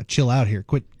 yeah, we got to chill out here.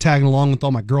 Quit tagging along with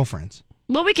all my girlfriends.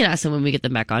 Well, we can ask them when we get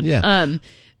them back on. Yeah.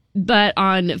 But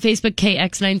on Facebook,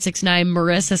 KX969,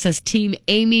 Marissa says Team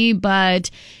Amy,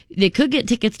 but they could get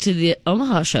tickets to the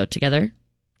Omaha show together.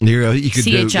 You could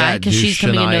do CHI, that. 'cause do she's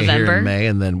coming in Shania here November. May,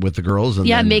 and then with the girls. And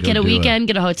Yeah, then make go it a do weekend,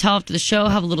 get a hotel after the show,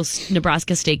 have a little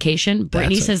Nebraska staycation.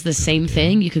 Brittany says the same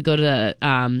thing. You could go to the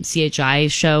CHI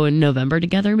show in November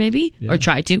together, maybe, or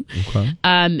try to. Okay.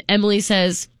 Emily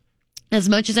says, as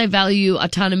much as I value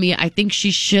autonomy, I think she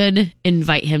should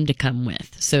invite him to come with.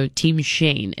 So Team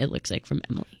Shane, it looks like, from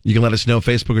Emily. You can let us know,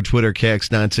 Facebook or Twitter,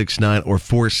 KX969 or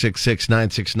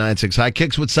 466-9696. Hi,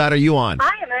 Kix, what side are you on?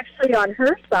 I am actually on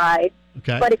her side.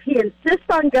 Okay. But if he insists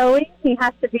on going, he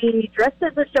has to be dressed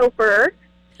as a chauffeur.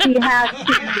 He has to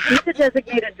be the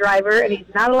designated driver, and he's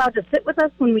not allowed to sit with us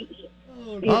when we eat.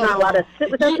 He's not allowed to sit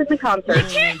with us in the concert. You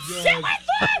can't sit with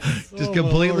us! Just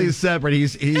completely separate.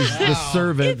 He's the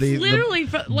servant, the literally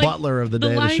butler of the the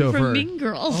day, the line chauffeur. from Mean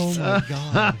Girls. Oh,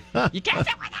 my God. You can't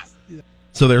sit with us.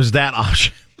 So there's that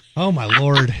option. Oh, my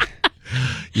Lord.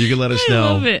 You can let us I know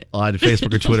love it. on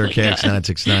Facebook or Twitter, Oh my God.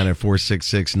 KX969 or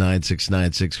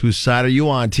 466-9696. Whose side are you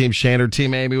on, Team Shane or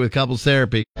Team Amy with couples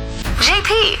therapy?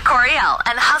 JP, Coriel,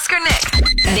 and Husker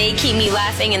Nick. They keep me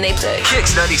laughing and they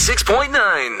Kicks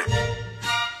 96.9.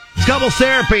 It's couples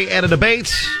therapy and a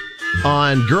debate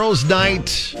on girls'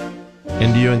 night.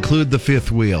 And do you include the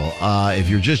fifth wheel? If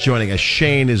you're just joining us,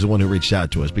 Shane is the one who reached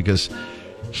out to us because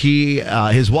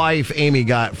his wife, Amy,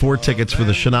 got 4 tickets for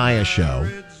the Shania show.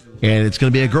 And it's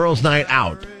going to be a girls' night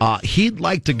out. He'd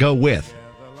like to go with.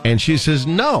 And she says,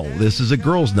 no, this is a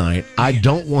girls' night. I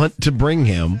don't want to bring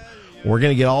him. We're going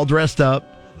to get all dressed up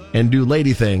and do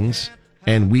lady things.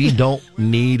 And we don't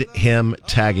need him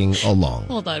tagging along.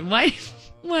 Hold on. Why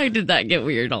did that get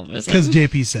weird all of a sudden? Because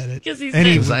JP said it. 'Cause he and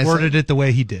he said it. worded it the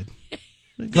way he did.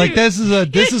 Like, this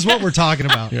is what we're talking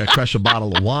about. You're going to crush a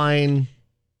bottle of wine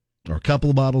or a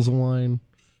couple of bottles of wine.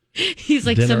 He's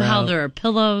like, Dinner somehow out. there are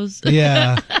pillows.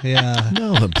 Yeah.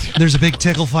 No, There's a big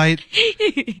tickle fight.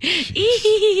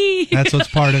 That's what's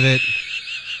part of it.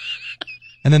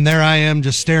 And then there I am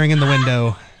just staring in the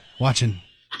window, watching.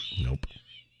 Nope.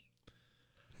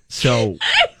 So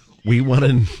we want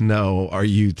to know, are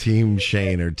you Team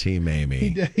Shane or Team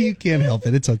Amy? You can't help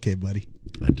it. It's okay, buddy.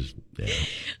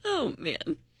 Oh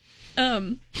man.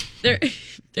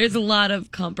 There's a lot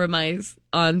of compromise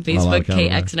on lot Facebook, of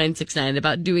compromise. KX969,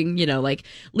 about doing, like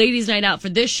ladies' night out for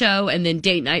this show and then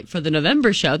date night for the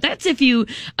November show. That's if you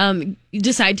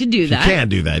decide to do that. You can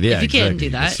do that, yeah. If you can exactly. do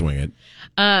You that. swing it.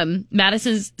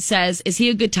 Madison says, is he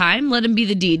a good time? Let him be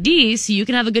the DD so you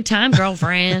can have a good time,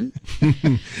 girlfriend.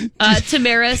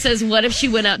 Tamara says, what if she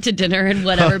went out to dinner and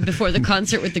whatever before the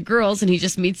concert with the girls and he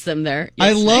just meets them there?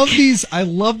 I Yes,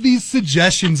 love these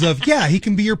suggestions of, yeah, he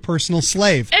can be your personal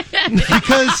slave.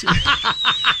 Because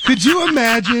could you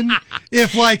imagine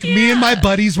if like me and my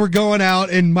buddies were going out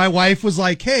and my wife was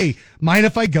like, hey, mind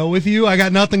if I go with you? I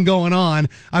got nothing going on.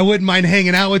 I wouldn't mind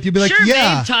hanging out with you. Be like, sure,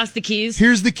 yeah. babe, toss the keys.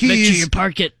 Here's the keys. Make sure you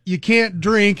park it. You can't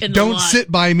drink. In the Don't lot.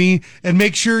 sit by me, and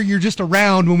make sure you're just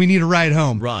around when we need a ride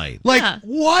home. Right. Like, Yeah.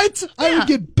 what? I would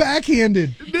get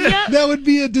backhanded. That would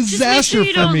be a disaster Just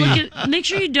make sure for you me. don't make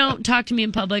sure you don't talk to me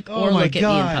in public Oh or my look at me in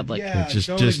God, public. yeah. Just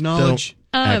don't don't acknowledge.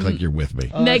 act like you're with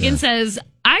me. Megan says,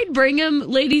 I'd bring him.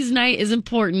 Ladies' night is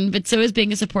important, but so is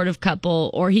being a supportive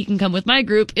couple, or he can come with my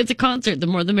group. It's a concert. The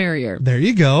more the merrier. There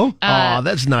you go. Aw,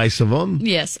 that's nice of him.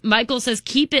 Yes. Michael says,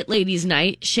 keep it ladies'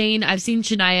 night. Shane, I've seen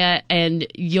Shania, and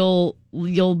you'll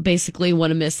basically want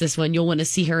to miss this one. You'll want to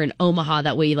see her in Omaha.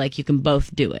 That way, you can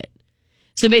both do it.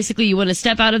 So basically, you want to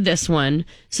step out of this one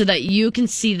so that you can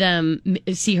see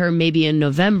her maybe in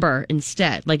November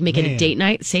instead. Like make it a Man. date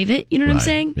night, save it. You know what I'm Right,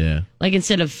 saying? yeah. Like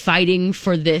instead of fighting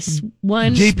for this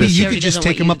one, JP, she you already could just doesn't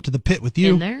take want him you up to the pit with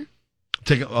you. in there.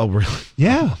 Really?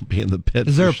 Yeah. Be in the pit.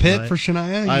 Is there a for pit Shania? for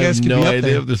Shania? You I guys have could no be up idea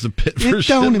there. if there's a pit for It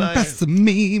don't Shania. impress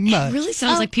me much. It really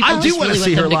sounds like people I do just want to really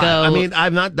see her want them to live. go. I mean,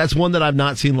 I'm not. That's one that I've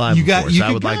not seen live before. So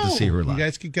I would like to see her live. You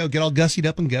guys could go. Get all gussied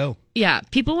up and go. Yeah,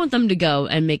 people want them to go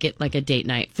and make it like a date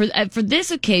night. For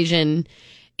this occasion,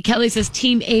 Kelly says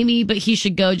Team Amy, but he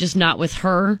should go, just not with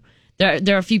her.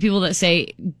 There are a few people that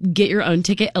say, get your own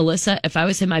ticket. Alyssa, if I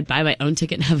was him, I'd buy my own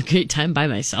ticket and have a great time by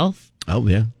myself. Oh,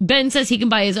 yeah. Ben says he can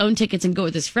buy his own tickets and go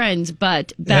with his friends,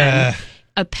 but Ben,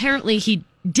 apparently he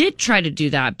did try to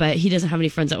do that, but he doesn't have any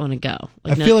friends that want to go.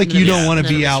 I feel like you don't want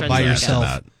to be out by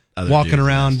yourself, walking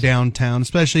around downtown,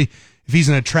 especially if he's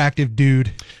an attractive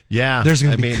dude. Yeah. There's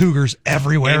going to be cougars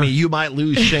everywhere. Amy, you might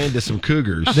lose Shane to some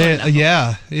cougars.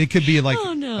 Yeah. It could be like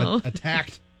no.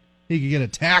 attacked. He could get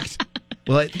attacked.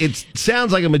 Well, it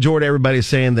sounds like a majority of everybody's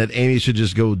saying that Amy should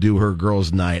just go do her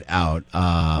girls' night out.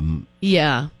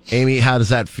 Yeah. Amy, how does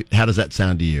that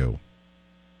sound to you?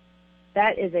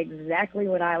 That is exactly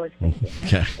what I was thinking.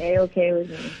 Okay. A-okay with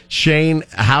me. Shane,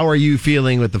 how are you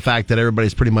feeling with the fact that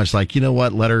everybody's pretty much like, you know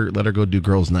what, let her go do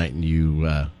girls' night, and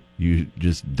you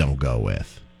just don't go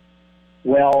with?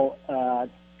 Well,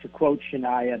 to quote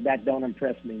Shania, that don't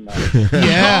impress me much.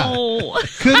 Yeah. Oh.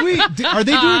 Could we? Are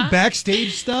they doing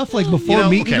backstage stuff like before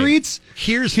meet and greets?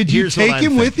 Could you take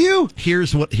him with you?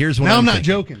 Here's what Now I'm not thinking.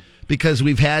 joking. Because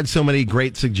we've had so many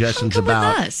great suggestions Come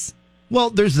about with us. Well,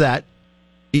 there's that.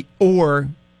 Or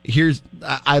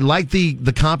I like the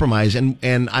compromise, and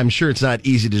I'm sure it's not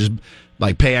easy to just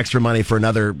like pay extra money for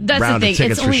another That's round the thing. of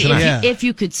tickets It's for only Shania. if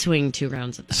you could swing 2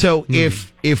 rounds of that. So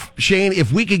if Shane,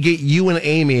 if we could get you and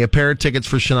Amy a pair of tickets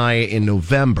for Shania in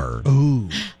November,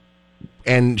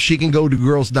 and she can go to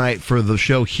girls' night for the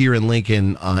show here in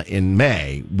Lincoln in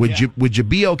May, would you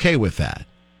be okay with that?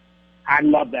 I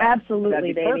love that. Absolutely, That'd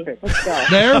be baby. perfect. Let's go.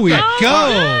 There we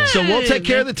go. So we'll take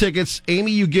care of the tickets.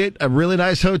 Amy, you get a really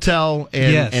nice hotel,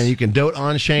 and you can dote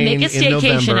on Shane Make a in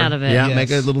November. staycation out of it. Yeah, Yes. make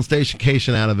a little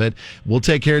staycation out of it. We'll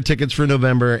take care of tickets for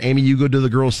November. Amy, you go do the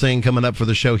girls' thing coming up for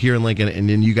the show here in Lincoln, and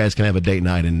then you guys can have a date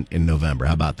night in November.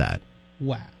 How about that?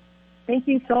 Wow. Thank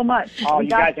you so much. Oh, We you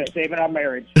got guys are this. saving our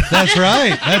marriage. That's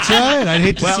right. That's right. I'd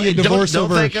hate to see a divorce don't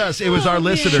over thank us. It was our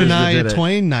listeners that did Shania it.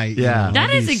 Twain night. Yeah. You know, That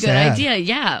it'd is be a good sad. idea.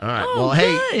 Yeah. All right. Oh, Well,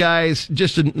 hey, good. guys,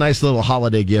 just a nice little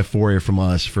holiday gift for you from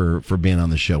us for being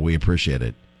on the show. We appreciate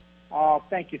it. Oh,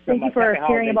 thank you so Thank much. you for Happy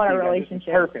caring holidays about our to you guys. This is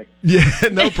relationship.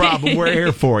 Perfect. Yeah, no problem. We're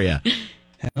here for you.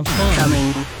 Have fun.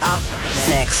 Coming up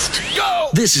next.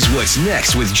 This is What's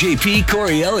Next with JP,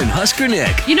 Coriel, and Husker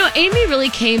Nick. You know, Amy really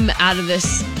came out of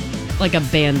this like a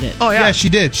bandit. Oh, Yeah, she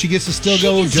did. She gets to still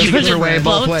go gets just to gets go her way to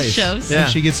both both ways. shows. Yeah.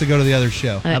 and she gets to go to the other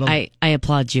show. I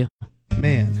applaud you.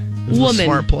 Man. was a Woman,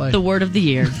 smart play. the word of the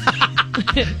year.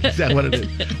 Is that what it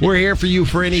is? We're here for you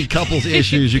for any couples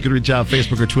issues. You can reach out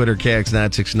Facebook or Twitter,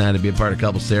 KX969, to be a part of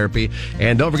couples therapy.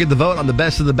 And don't forget to vote on the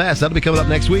best of the best. That'll be coming up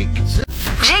next week.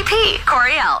 JP,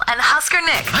 Coriel, and Husker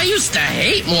Nick. I used to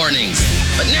hate mornings,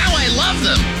 but now I love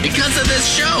them because of this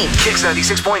show. Kicks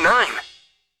 96.9.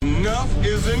 Enough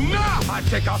is enough! I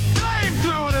take a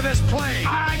flamethrower to this plane!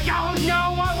 I don't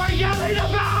know what we're yelling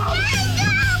about!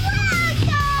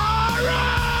 All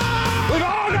right! We've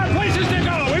all got places to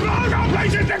go! We've all got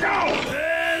places to go!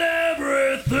 And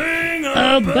everything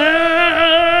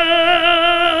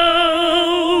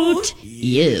About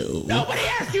you. Nobody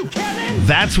asked you, Kevin!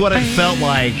 That's what it felt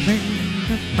like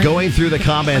going through the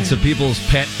comments of people's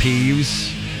pet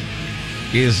peeves.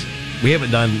 Is we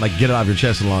haven't done like get it off your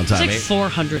chest in a long It's time. like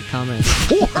 400 comments.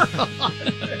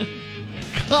 400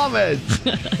 comments.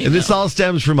 And this all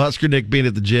stems from Husker Nick being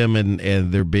at the gym and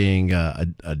there being a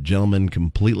gentleman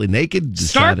completely naked.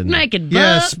 Stark decided- naked, buck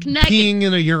Yes, naked. peeing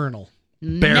in a urinal.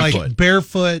 Barefoot. Like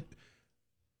barefoot.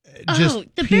 Just Oh,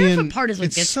 the peeing. barefoot part is what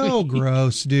it's gets so me.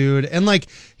 gross, dude. And like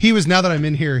he was, now that I'm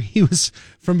in here, he was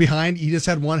from behind. He just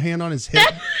had one hand on his hip,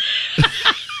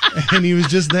 and he was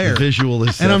just there. The visual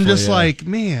is and I'm definitely, just like,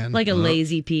 man, Like a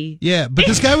lazy pee. yeah. But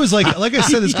this guy was like I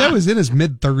said, this guy was in his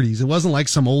mid 30s. It wasn't like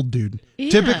some old dude. Yeah.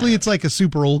 Typically, it's like a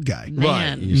super old guy.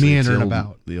 Man. usually it's Meandering the old-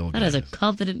 about. the old That is a guys.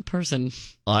 confident person.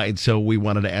 All right, so we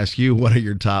wanted to ask you, what are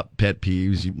your top pet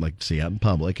peeves you like to see out in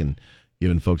public, and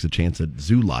giving folks a chance at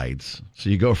Zoo Lights. So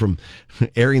you go from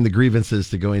airing the grievances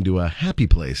to going to a happy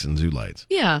place in Zoo Lights.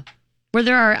 Yeah. Where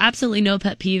there are absolutely no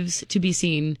pet peeves to be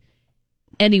seen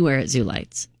anywhere at Zoo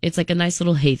Lights. It's like a nice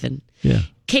little haven. Yeah.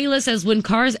 Kayla says when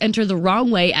cars enter the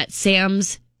wrong way at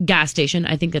Sam's gas station,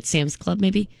 I think that's Sam's Club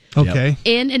maybe. Okay.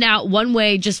 In and out one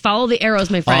way, just follow the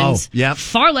arrows, my friends. Oh, yep.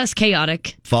 Far less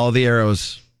chaotic. Follow the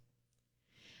arrows.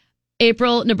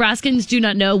 April, Nebraskans do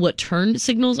not know what turn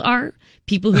signals are.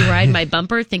 People who ride my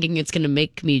bumper thinking it's going to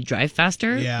make me drive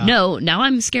faster. Yeah. No, now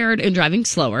I'm scared and driving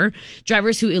slower.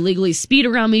 Drivers who illegally speed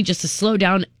around me just to slow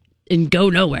down and go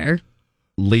nowhere.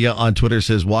 Leah on Twitter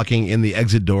says, walking in the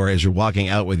exit door as you're walking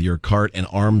out with your cart and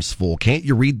arms full. Can't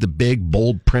you read the big,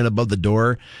 bold print above the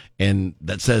door and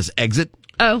that says exit?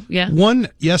 Oh, yeah. One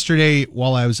yesterday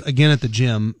while I was again at the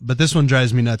gym, but this one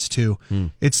drives me nuts too.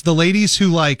 It's the ladies who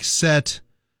like set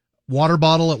water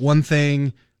bottle at one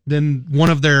thing, then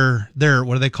one of their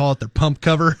what do they call it? Their pump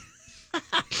cover.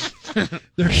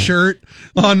 Their shirt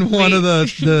on one of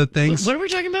the things. What are we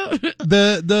talking about?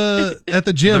 The at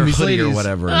the gym, Their these hoodie or ladies,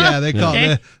 whatever. Yeah, they call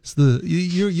Okay. it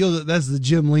that's the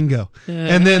gym lingo.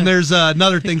 And then there's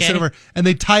another thing Okay. set over, and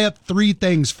they tie up 3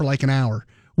 things for like an hour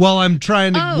while I'm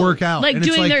trying to work out, like and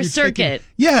it's doing their you're taking- circuit.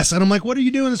 yes, and I'm like, what are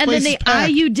you doing? This And place then is they eye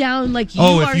packed. you down like you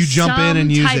Oh, if are you jump in some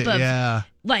and use type it, of yeah.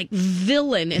 like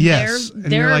villain in Yes, their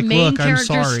and you're like, main "Look, I'm character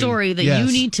sorry." story that Yes.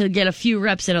 you need to get a few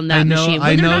reps in on that machine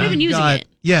when they're not even using it.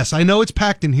 Yes, I know it's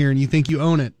packed in here, and you think you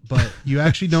own it, but you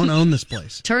actually don't own this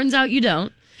place. Turns out you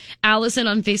don't. Allison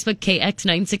on Facebook,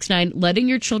 KX969, letting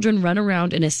your children run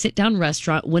around in a sit-down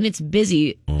restaurant when it's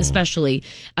busy, especially.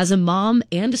 As a mom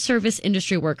and a service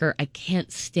industry worker, I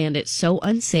can't stand it. So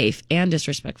unsafe and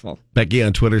disrespectful. Becky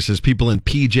on Twitter says, people in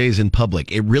PJs in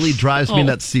public. It really drives me Oh.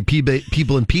 nuts to see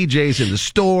people in PJs in the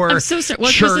store. I'm so sorry. What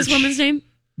was church. this woman's name?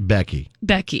 Becky.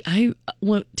 Becky. I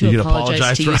want to You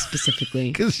apologize to for- you specifically.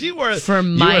 Because you were for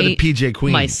you my are the PJ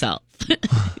queen. myself.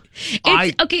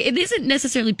 Okay, it isn't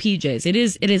necessarily PJs. It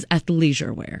is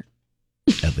athleisure wear.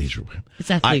 Athleisure wear. It's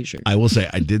athleisure. I will say,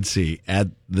 I did see at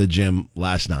the gym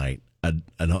last night an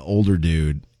older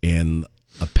dude in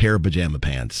a pair of pajama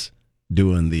pants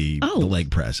doing the leg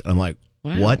press. I'm like,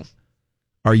 Wow. what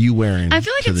are you wearing? I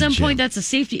feel like to at the some gym? point that's a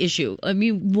safety issue. I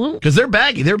mean, won't Because they're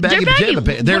baggy. They're baggy pajama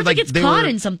pants. They're What if like it gets they caught were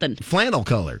in something? flannel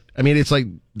colored. I mean, it's like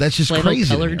that's just Flannel crazy.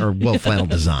 to me. colored? Or well, flannel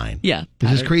design. Yeah, it's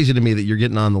just pattern. crazy to me that you're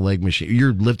getting on the leg machine.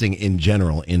 You're lifting in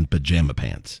general in pajama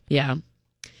pants. Yeah.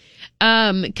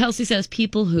 Kelsey says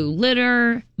people who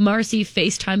litter. Marcy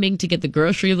FaceTiming to get the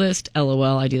grocery list.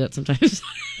 LOL. I do that sometimes.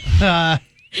 I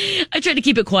try to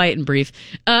keep it quiet and brief.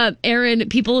 Aaron,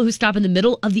 people who stop in the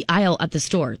middle of the aisle at the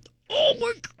store. Oh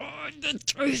my God, that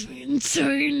drives me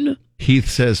insane. Heath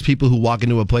says people who walk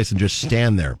into a place and just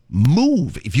stand there.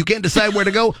 Move. If you can't decide where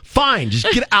to go, fine.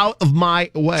 Just get out of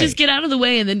my way. Just get out of the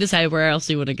way and then decide where else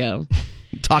you want to go.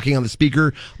 Talking on the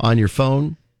speaker on your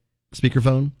phone.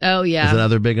 Speakerphone. Oh, yeah. Is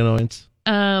another big annoyance.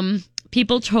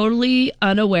 People totally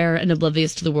unaware and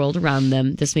oblivious to the world around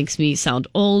them. This makes me sound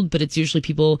old, but it's usually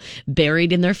people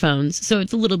buried in their phones. So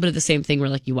it's a little bit of the same thing where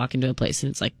like you walk into a place and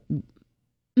it's like,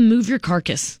 move your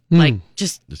carcass. Like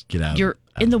just get out. You're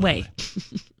in the way.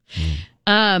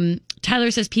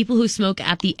 Tyler says people who smoke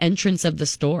at the entrance of the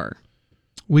store.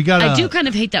 We got. I do kind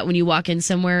of hate that when you walk in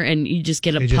somewhere and you just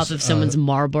get a puff of someone's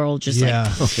Marlboro just like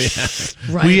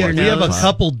right we in your have a nose.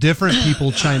 couple different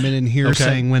people chiming in here Okay.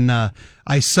 saying when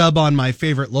I sub on my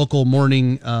favorite local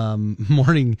morning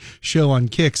show on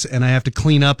Kicks and I have to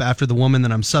clean up after the woman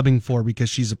that I'm subbing for because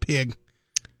she's a pig.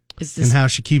 Is this, and how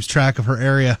she keeps track of her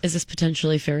area. Is this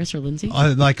potentially Ferris or Lindsay?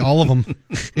 Like all of them.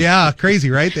 Yeah,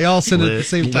 crazy, right? They all send it at the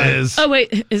same time. Oh,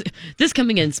 wait. Is this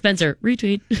coming in? Spencer,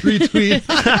 retweet. Retweet.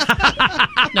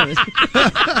 No,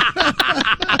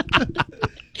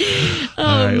 oh,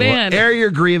 All right, man. well, air your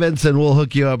grievance and we'll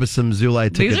hook you up with some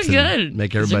Zulai These tickets. are and good.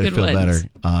 Make These are everybody good feel ones.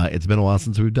 better. It's been a while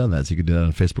since we've done that, so you can do that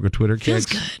on Facebook or Twitter. Feels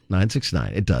Kicks good.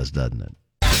 969. It does, doesn't it?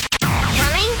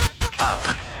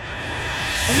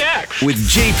 Next. With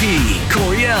JP,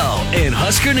 Coriel, and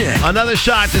Husker Nick. Another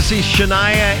shot to see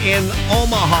Shania in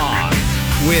Omaha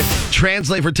with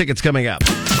Translate for tickets coming up.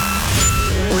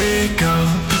 Wake up.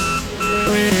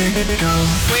 Wake up.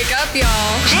 Wake up,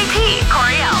 y'all. JP,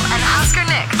 Coriel, and Husker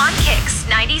Nick on Kicks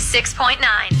 96.9.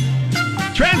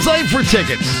 Translate for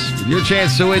tickets. Your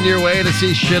chance to win your way to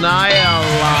see Shania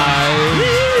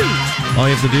live. All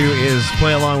you have to do is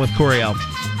play along with Coriel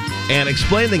and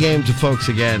explain the game to folks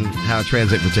again how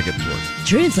Translate for tickets work.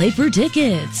 Translate for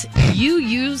tickets. You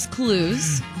use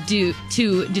clues to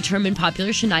determine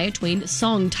popular Shania Twain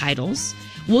song titles.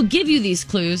 We'll give you these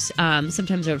clues.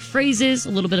 Sometimes they're phrases, a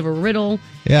little bit of a riddle,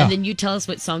 Yeah. and then you tell us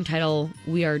what song title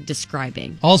we are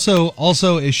describing. Also,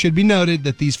 it should be noted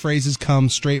that these phrases come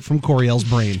straight from Coriel's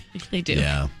brain. They do.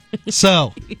 Yeah.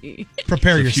 So,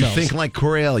 prepare If you yourselves. think like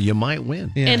Coriel, you might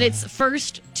win. Yeah. And it's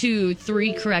first to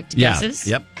 3 correct Yeah. guesses.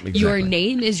 Yep, exactly. Your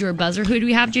name is your buzzer. Who do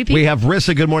we have, JP? We have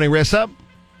Rissa. Good morning, Rissa.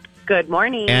 Good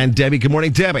morning. And Debbie. Good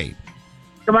morning, Debbie.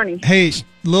 Good morning. Hey,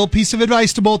 little piece of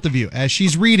advice to both of you as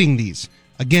she's reading these.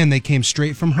 Again, they came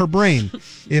straight from her brain.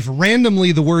 If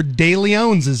randomly the word De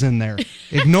Leon's is in there,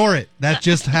 ignore it. That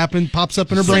just pops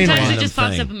up in her brain a Sometimes lot. it just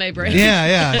pops up in my brain.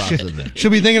 Yeah.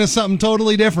 She'll be thinking of something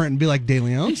totally different and be like, De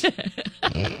Leon's?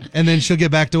 And then she'll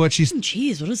get back to what she's...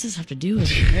 Jeez, what does this have to do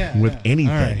with it? With anything.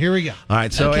 All right, here we go. All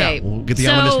right, so Okay. yeah, we'll get the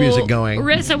ominous music going.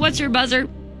 Rissa, what's your buzzer?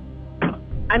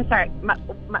 I'm sorry.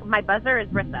 My buzzer is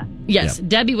Rissa. Yes.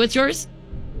 Debbie, what's yours?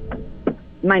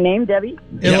 My name, Debbie.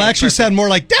 It'll actually sound more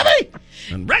like Debbie!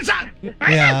 And Rissa!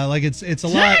 Yeah, like it's a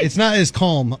lot. It's not as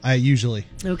calm, usually.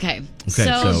 Okay.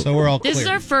 So we're all This is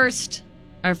clear.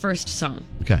 our first song.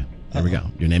 Okay, here we go.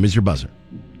 Your name is your buzzer.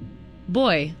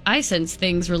 Boy, I sense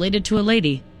things related to a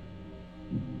lady.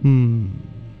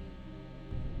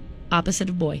 Opposite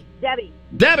of boy. Debbie.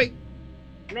 Debbie!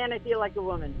 Man, I feel like a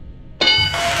woman.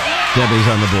 Debbie's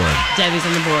on the board. Debbie's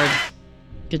on the board.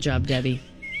 Good job, Debbie.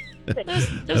 That was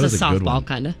a good one. softball,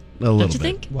 kind of. A little Don't you bit.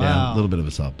 think? Yeah, a little bit of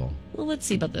a softball. Well, let's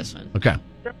see about this one. Okay.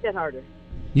 Don't get harder.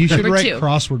 You should Number write 2.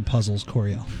 crossword puzzles,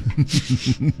 Coriel.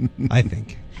 I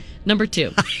think. Number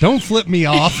 2. Don't flip me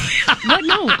off. What?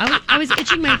 No, I was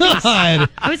itching my face. God.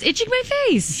 I was itching my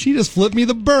face. She just flipped me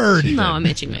the bird. No, I'm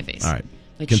itching my face. All right.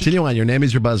 My Continue on. Your name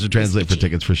is your buzzer. Translate for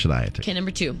tickets for Shania. Okay,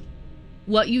 number 2.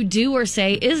 What you do or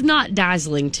say is not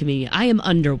dazzling to me. I am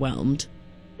underwhelmed.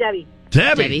 Debbie.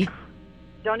 Debbie.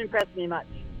 Don't impress me much.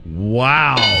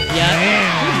 Wow.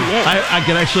 Yeah. I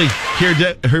can actually hear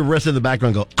her Rissa in the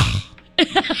background go,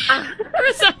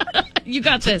 Marissa, you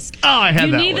got this. Oh, I had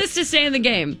you that need one. this to stay in the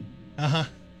game. Uh-huh.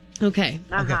 Okay.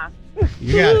 Uh-huh.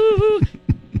 You got it.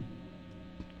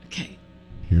 Okay.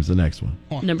 Here's the next one.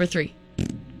 Number 3.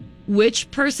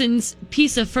 Which person's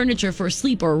piece of furniture for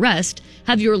sleep or rest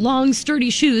have your long,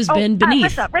 sturdy shoes been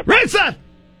beneath? Rissa!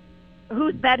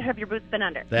 Whose bed have your boots been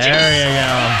under? There you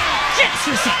go. Yes,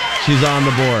 Rissa. She's on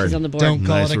the board. She's on the board. Don't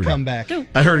call Nice it a work. comeback.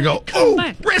 I heard her go, Come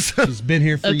back. Rissa! She's been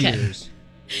here for Okay. years.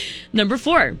 Number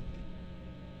 4.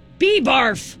 Bee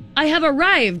barf. I have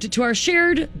arrived to our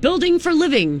shared building for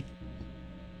living.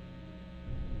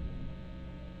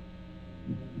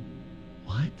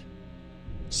 What?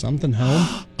 Something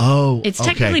home. Oh, It's okay.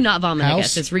 technically not vomit, I House?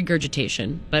 guess. It's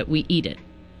regurgitation, but we eat it.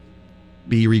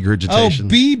 Bee Oh, regurgitation.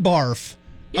 bee barf.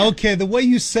 Okay, the way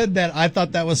you said that, I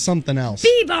thought that was something else.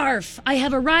 Bee barf. I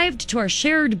have arrived to our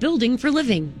shared building for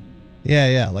living.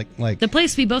 Yeah, like The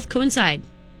place we both coincide.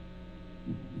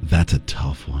 That's a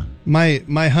tough one.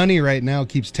 my honey right now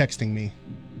keeps texting me.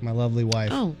 My lovely wife.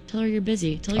 Oh, tell her you're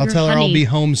busy. Tell her I'll your tell her honey. I'll be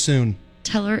home soon.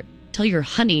 Tell your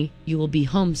honey you will be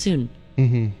home soon.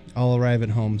 Mm-hmm. I'll arrive at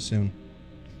home soon,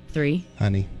 3,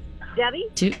 honey. Debbie.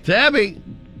 2. Debbie!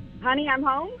 Honey, I'm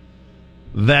home.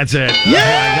 That's it.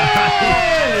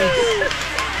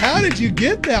 How did you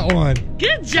get that one?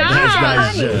 Good job.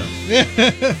 That's nice.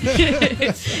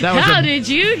 That was How a- did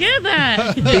you get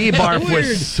that? Bee barf Weird.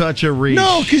 was such a reach.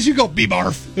 No, because you go bee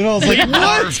barf, and I was like,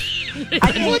 what?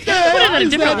 What the hell a is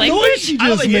different that language? noise she I don't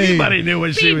just think made? anybody knew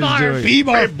what she Bee was barf. doing. Bee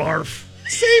barf. barf.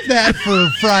 Save that for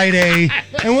Friday,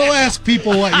 and we'll ask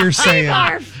people what you're saying.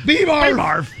 barf. Bee barf. Bee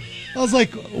barf. I was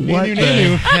like, What nanu, the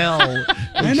nanu. hell?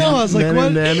 I know. I was like,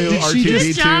 what? Did she just?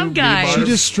 Good job, guys. She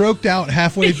just stroked out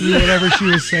halfway through whatever she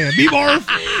was saying. Bee barf.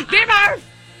 Bee barf.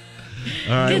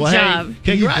 All right. Good well, job.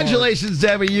 Hey, congratulations,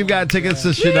 Debbie. You've got tickets to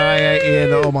Shania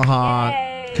in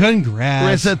Omaha.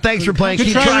 Congrats. Rissa, thanks for playing. Good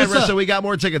Keep try, trying, Rissa. Rissa. We got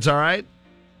more tickets, all right?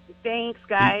 Thanks,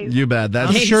 guys. You bet.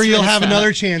 I'm That's sure you'll have Rissa.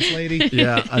 another chance, lady.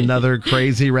 yeah, another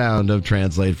crazy round of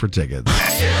Translate for tickets.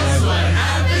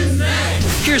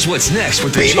 Here's what's next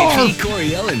with the Bee JP barf.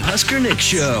 Coriel and Husker Nick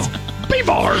show. Bee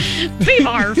barf. Bee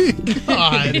barf.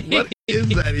 God, what is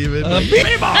that even? Bee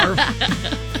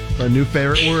barf. Our new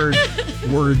favorite word.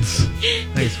 Words.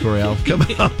 Thanks, Coriel. Come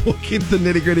up. We'll keep the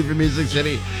nitty gritty for Music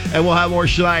City, and we'll have more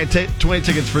Shania 20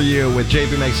 tickets for you with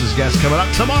JP Makes His Guest coming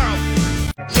up tomorrow.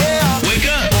 Wake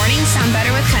up. Mornings sound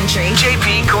better with country.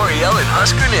 JP Coriel and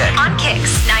Husker Nick. On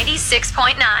Kicks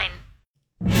 96.9.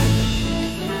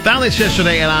 Found this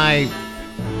yesterday, and I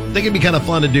think it'd be kind of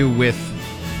fun to do with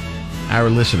our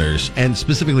listeners, and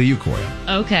specifically you,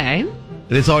 Coriel. Okay.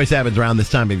 This always happens around this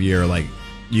time of year. Like,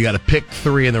 you got to pick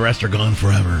 3 and the rest are gone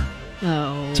forever.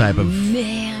 Oh, Type of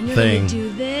man, you're thing. gonna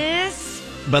do this?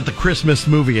 But the Christmas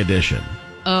movie edition.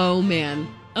 Oh man.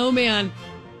 Oh man.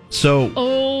 So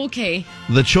Okay.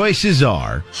 the choices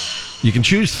are, you can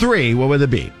choose 3. What would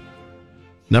it be?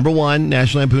 Number 1,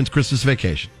 National Lampoon's Christmas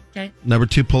Vacation. Okay. Number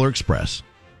 2, Polar Express.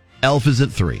 Elf is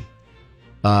at 3.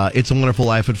 It's a Wonderful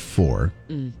Life at 4.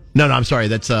 No, I'm sorry.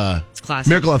 That's It's classic.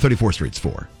 Miracle on 34th Street's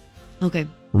 4. Okay.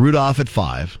 Rudolph at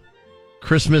 5.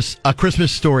 A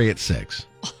Christmas Story at 6.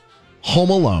 Home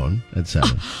Alone at 7.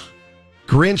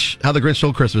 Grinch, How the Grinch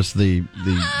Stole Christmas, the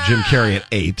Jim Carrey at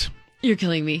 8. You're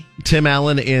killing me. Tim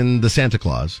Allen in The Santa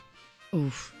Claus.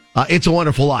 Oof. It's a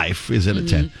Wonderful Life is in at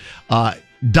 10.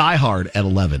 Die Hard at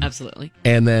 11. Absolutely.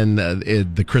 And then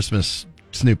the Christmas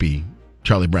Snoopy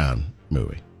Charlie Brown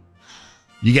movie.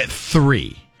 You get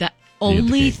 3.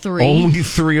 Only 3? Only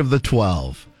 3 of the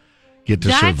 12 get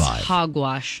to survive. That's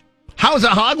hogwash. How is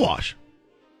that hogwash?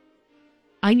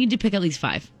 I need to pick at least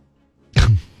 5.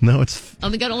 No, it's... Oh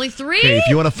my God, only 3? Okay, if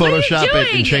you want to What are you Photoshop it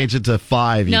doing? and change it to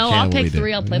 5, you No, can. I'll What do pick we do?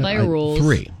 3. I'll play by your rules.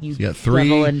 3. You got 3.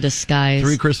 devil in disguise.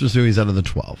 3 Christmas movies out of the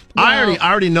 12. Well- I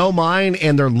already know mine,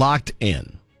 and they're locked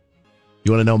in.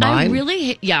 You want to know mine? I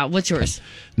really... Yeah, what's yours?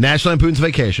 National Lampoon's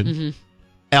Vacation. Mm-hmm.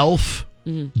 Elf.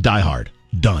 Die Hard.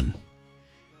 Done.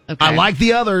 Okay. I like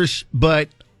the others, but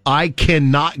I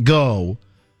cannot go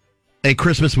a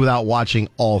Christmas without watching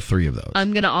all 3 of those.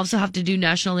 I'm going to also have to do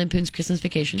National Lampoon's Christmas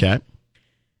Vacation. Okay.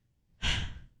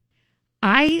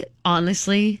 I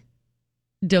honestly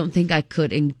don't think I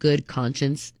could, in good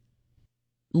conscience,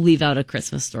 leave out A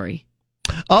Christmas Story.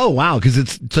 Oh, wow, because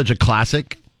it's such a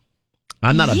classic.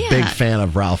 I'm not a Yeah. big fan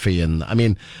of Ralphie, and I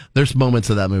mean, there's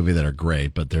moments of that movie that are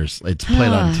great, but it's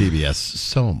played on TBS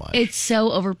so much. It's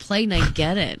so overplayed, and I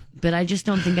get it, but I just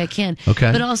don't think I can.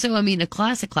 Okay. But also, I mean, a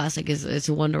classic is It's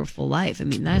a Wonderful Life. I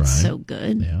mean, that's Right. so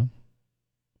good. Yeah.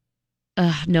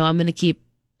 No, I'm going to keep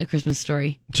A Christmas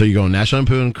Story. So you go National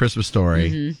Lampoon, Christmas Story,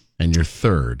 Mhm. and your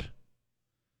third.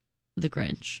 The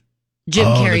Grinch. Jim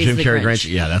the Carrey's Jim The Carrey Grinch.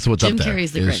 Yeah, that's what's Jim up there.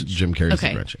 Carrey's The Is Grinch. Jim Carrey's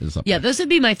Okay. The Grinch. Is up Yeah, there. those would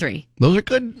be my 3. Those are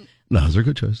good. No, those are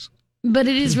good choices. But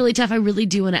it is really tough. I really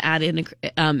do want to add in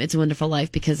It's a Wonderful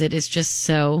Life because it is just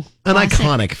so An classic.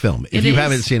 iconic film. If It you is.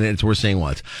 haven't seen it, it's worth seeing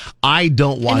once. I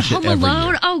don't watch And it Home every Alone.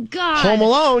 year. Oh God. Home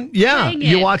Alone. Yeah, Dang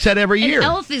you it. watch that every And year.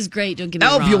 Elf is great. Don't get me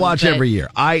Elf wrong. you watch but every year.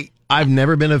 I've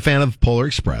never been a fan of Polar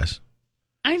Express.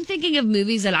 I'm thinking of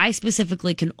movies that I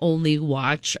specifically can only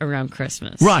watch around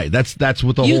Christmas. Right. That's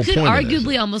what the you whole could point of it is.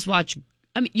 arguably almost watch.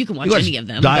 I mean, you can watch You watch any of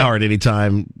them. Die but- Hard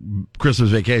anytime, Christmas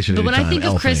Vacation But when anytime, I think of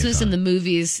Elf Christmas anytime. and the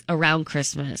movies around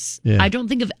Christmas, Yeah. I don't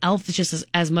think of Elf just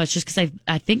as much, just because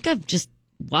I think I've just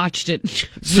watched it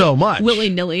So much. willy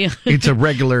nilly. It's a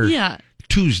regular Yeah.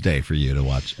 Tuesday for you to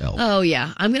watch Elf. Oh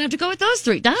yeah, I'm gonna have to go with those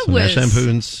 3. That So was National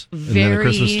Lampoon's, and then A very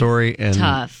Christmas Story, and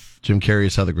tough. Jim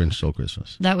Carrey's How the Grinch Stole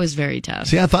Christmas. That was very tough.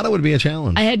 See, I thought it would be a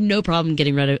challenge. I had no problem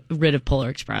getting rid of Polar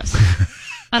Express.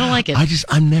 I don't like it.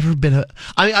 I've never been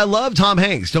I love Tom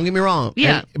Hanks, don't get me wrong.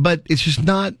 Yeah. But it's just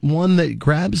not one that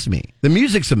grabs me. The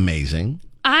music's amazing.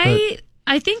 I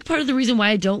think part of the reason why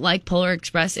I don't like Polar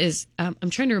Express is I'm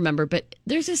trying to remember, but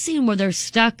there's a scene where they're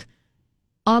stuck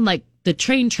on like the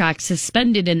train track,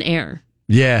 suspended in air.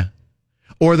 Yeah.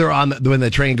 Or they're when the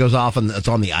train goes off and it's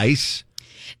on the ice.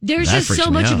 There's That just freaks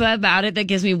so me much out. about it that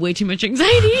gives me way too much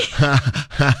anxiety.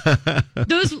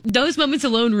 those moments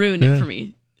alone ruin it for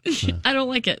me. I don't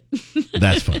like it.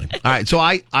 That's funny. All right, so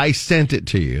I sent it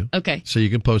to you. Okay. So you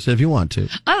can post it if you want to.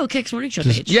 Oh, Kicks Morning Show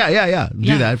Just- page. yeah. Do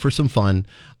Yeah. that for some fun,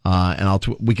 and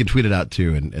we can tweet it out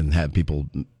too, and have people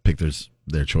pick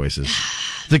their choices.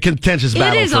 The contentious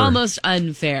battle. It is for, almost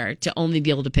unfair to only be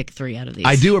able to pick 3 out of these.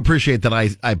 I do appreciate that.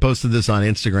 I posted this on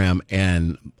Instagram,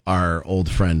 and our old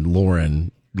friend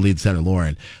Lauren, lead center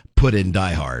Lauren, put in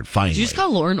Die Hard. Finally, Did you just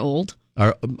call Lauren old?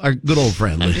 Our good old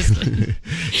friend.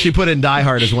 She put in Die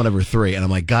Hard as one of her 3, and I'm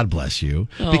like, God bless you,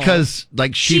 Oh. because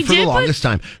like she for the longest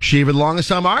time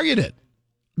argued it.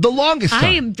 The longest time. I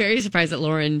am very surprised that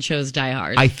Lauren chose Die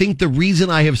Hard. I think the reason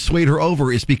I have swayed her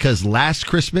over is because last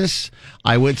Christmas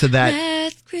I went to that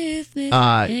Last Christmas,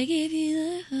 I gave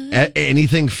you the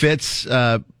Anything Fits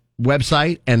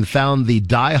website and found the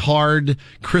Die Hard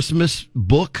Christmas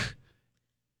book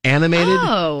animated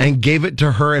and gave it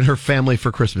to her and her family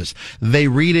for Christmas. They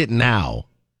read it now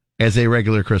as a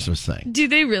regular Christmas thing. Do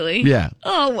they really? Yeah.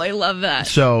 Oh, I love that.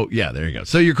 So, yeah, there you go.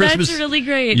 So your Christmas That's really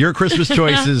great. Your Christmas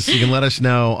choices, you can let us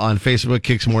know on Facebook,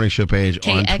 Kicks Morning Show page,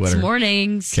 on KX Twitter.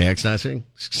 Mornings.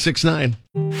 KX969.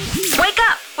 Wake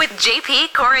up with JP,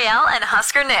 Coriel, and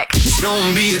Husker Nick.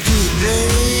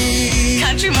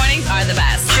 Country mornings are the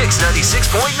best. Kicks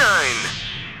 96.9.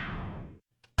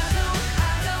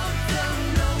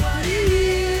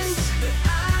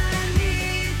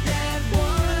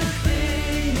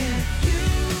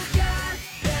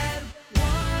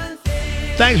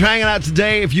 Thanks for hanging out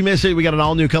today. If you missed it, we got an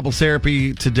all-new couples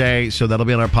therapy today, so that'll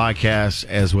be on our podcast,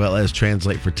 as well as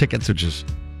Translate for Tickets, which is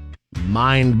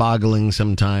mind-boggling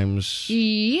sometimes.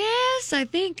 Yes, I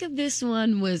think this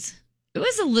one was a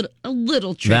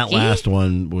little tricky. That last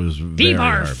one was very B-barf.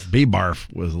 hard.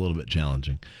 B-barf was a little bit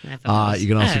challenging. I thought You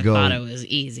can also I go thought it was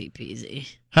easy peasy.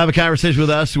 have a conversation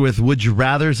with us with Would You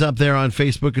Rathers up there on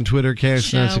Facebook and Twitter,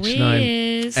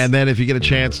 KX969. nice. And then if you get a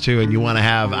chance to and you want to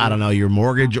have, I don't know, your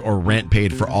mortgage or rent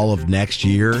paid for all of next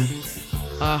year,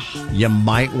 you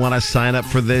might want to sign up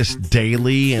for this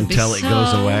daily until it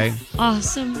goes away.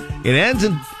 Awesome. It ends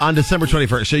on December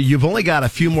 21st, so you've only got a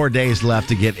few more days left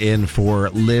to get in for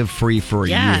Live Free for a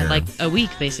year. Yeah, like a week,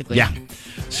 basically. Yeah.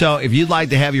 So if you'd like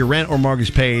to have your rent or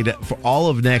mortgage paid for all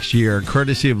of next year,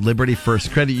 courtesy of Liberty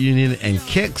First Credit Union and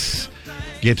Kicks,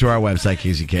 get to our website,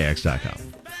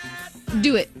 kzkx.com.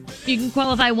 Do it. You can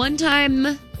qualify one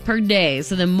time per day,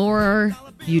 so the more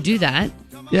you do that,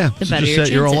 yeah, the so better just your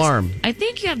set your chances. alarm. I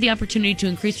think you have the opportunity to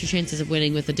increase your chances of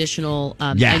winning with additional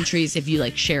Yeah. entries if you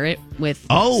like share it with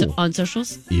on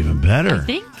socials. Even better. I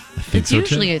think think it's so,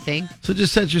 usually too. a thing. So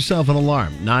just set yourself an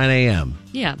alarm, 9 a.m.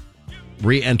 Yeah.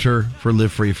 Re-enter for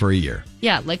Live Free for a year.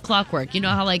 Yeah, like clockwork. You know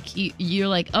how like you're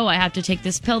like, oh, I have to take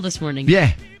this pill this morning.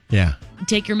 Yeah. Yeah.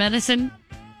 Take your medicine,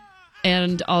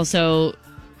 and also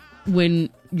when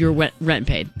your rent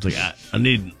paid. It's like, I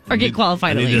need... Or get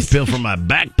qualified I at need least. this pill for my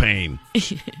back pain.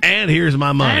 And here's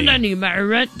my money. And I need my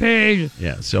rent paid.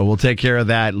 Yeah, so we'll take care of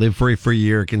that. Live Free for a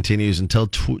year continues until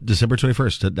December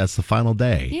 21st. That's the final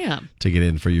day. Yeah. To get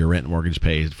in for your rent and mortgage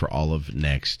paid for all of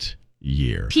next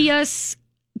year. P.S.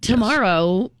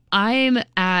 Tomorrow, I'm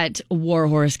at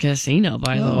Warhorse Casino,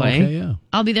 by the way. Okay, yeah.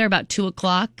 I'll be there about 2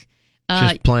 o'clock.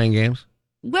 Just playing games?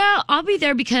 Well, I'll be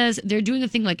there because they're doing a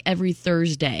thing like every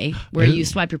Thursday where you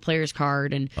swipe your player's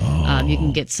card and you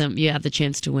can get you have the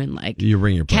chance to win like You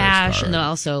bring your player's cash card. and then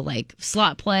also like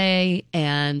slot play,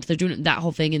 and they're doing that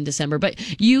whole thing in December. But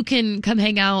you can come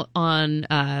hang out on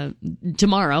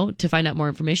tomorrow to find out more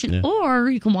information, or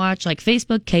you can watch like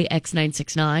Facebook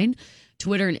KX969.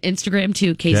 Twitter and Instagram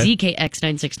too,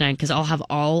 KZKX969, because I'll have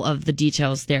all of the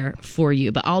details there for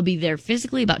you. But I'll be there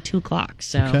physically about 2 o'clock.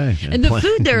 So, Okay. and the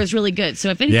food there is really good.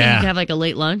 So if anything, Yeah. you can have like a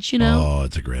late lunch. You know, Oh,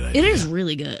 it's a great idea. it is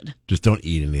really good. Just don't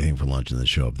eat anything for lunch and then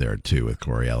show up there at 2 with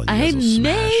Coriel. And you I guys will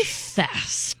smash. may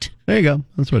fast There you go.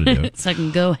 That's what to do. so I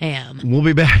can go ham. We'll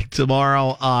be back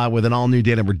tomorrow with an all-new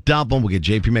Day Number Dump. We'll get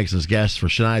JP makes his guests for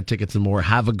Shania tickets and more.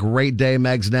 Have a great day.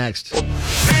 Meg's next.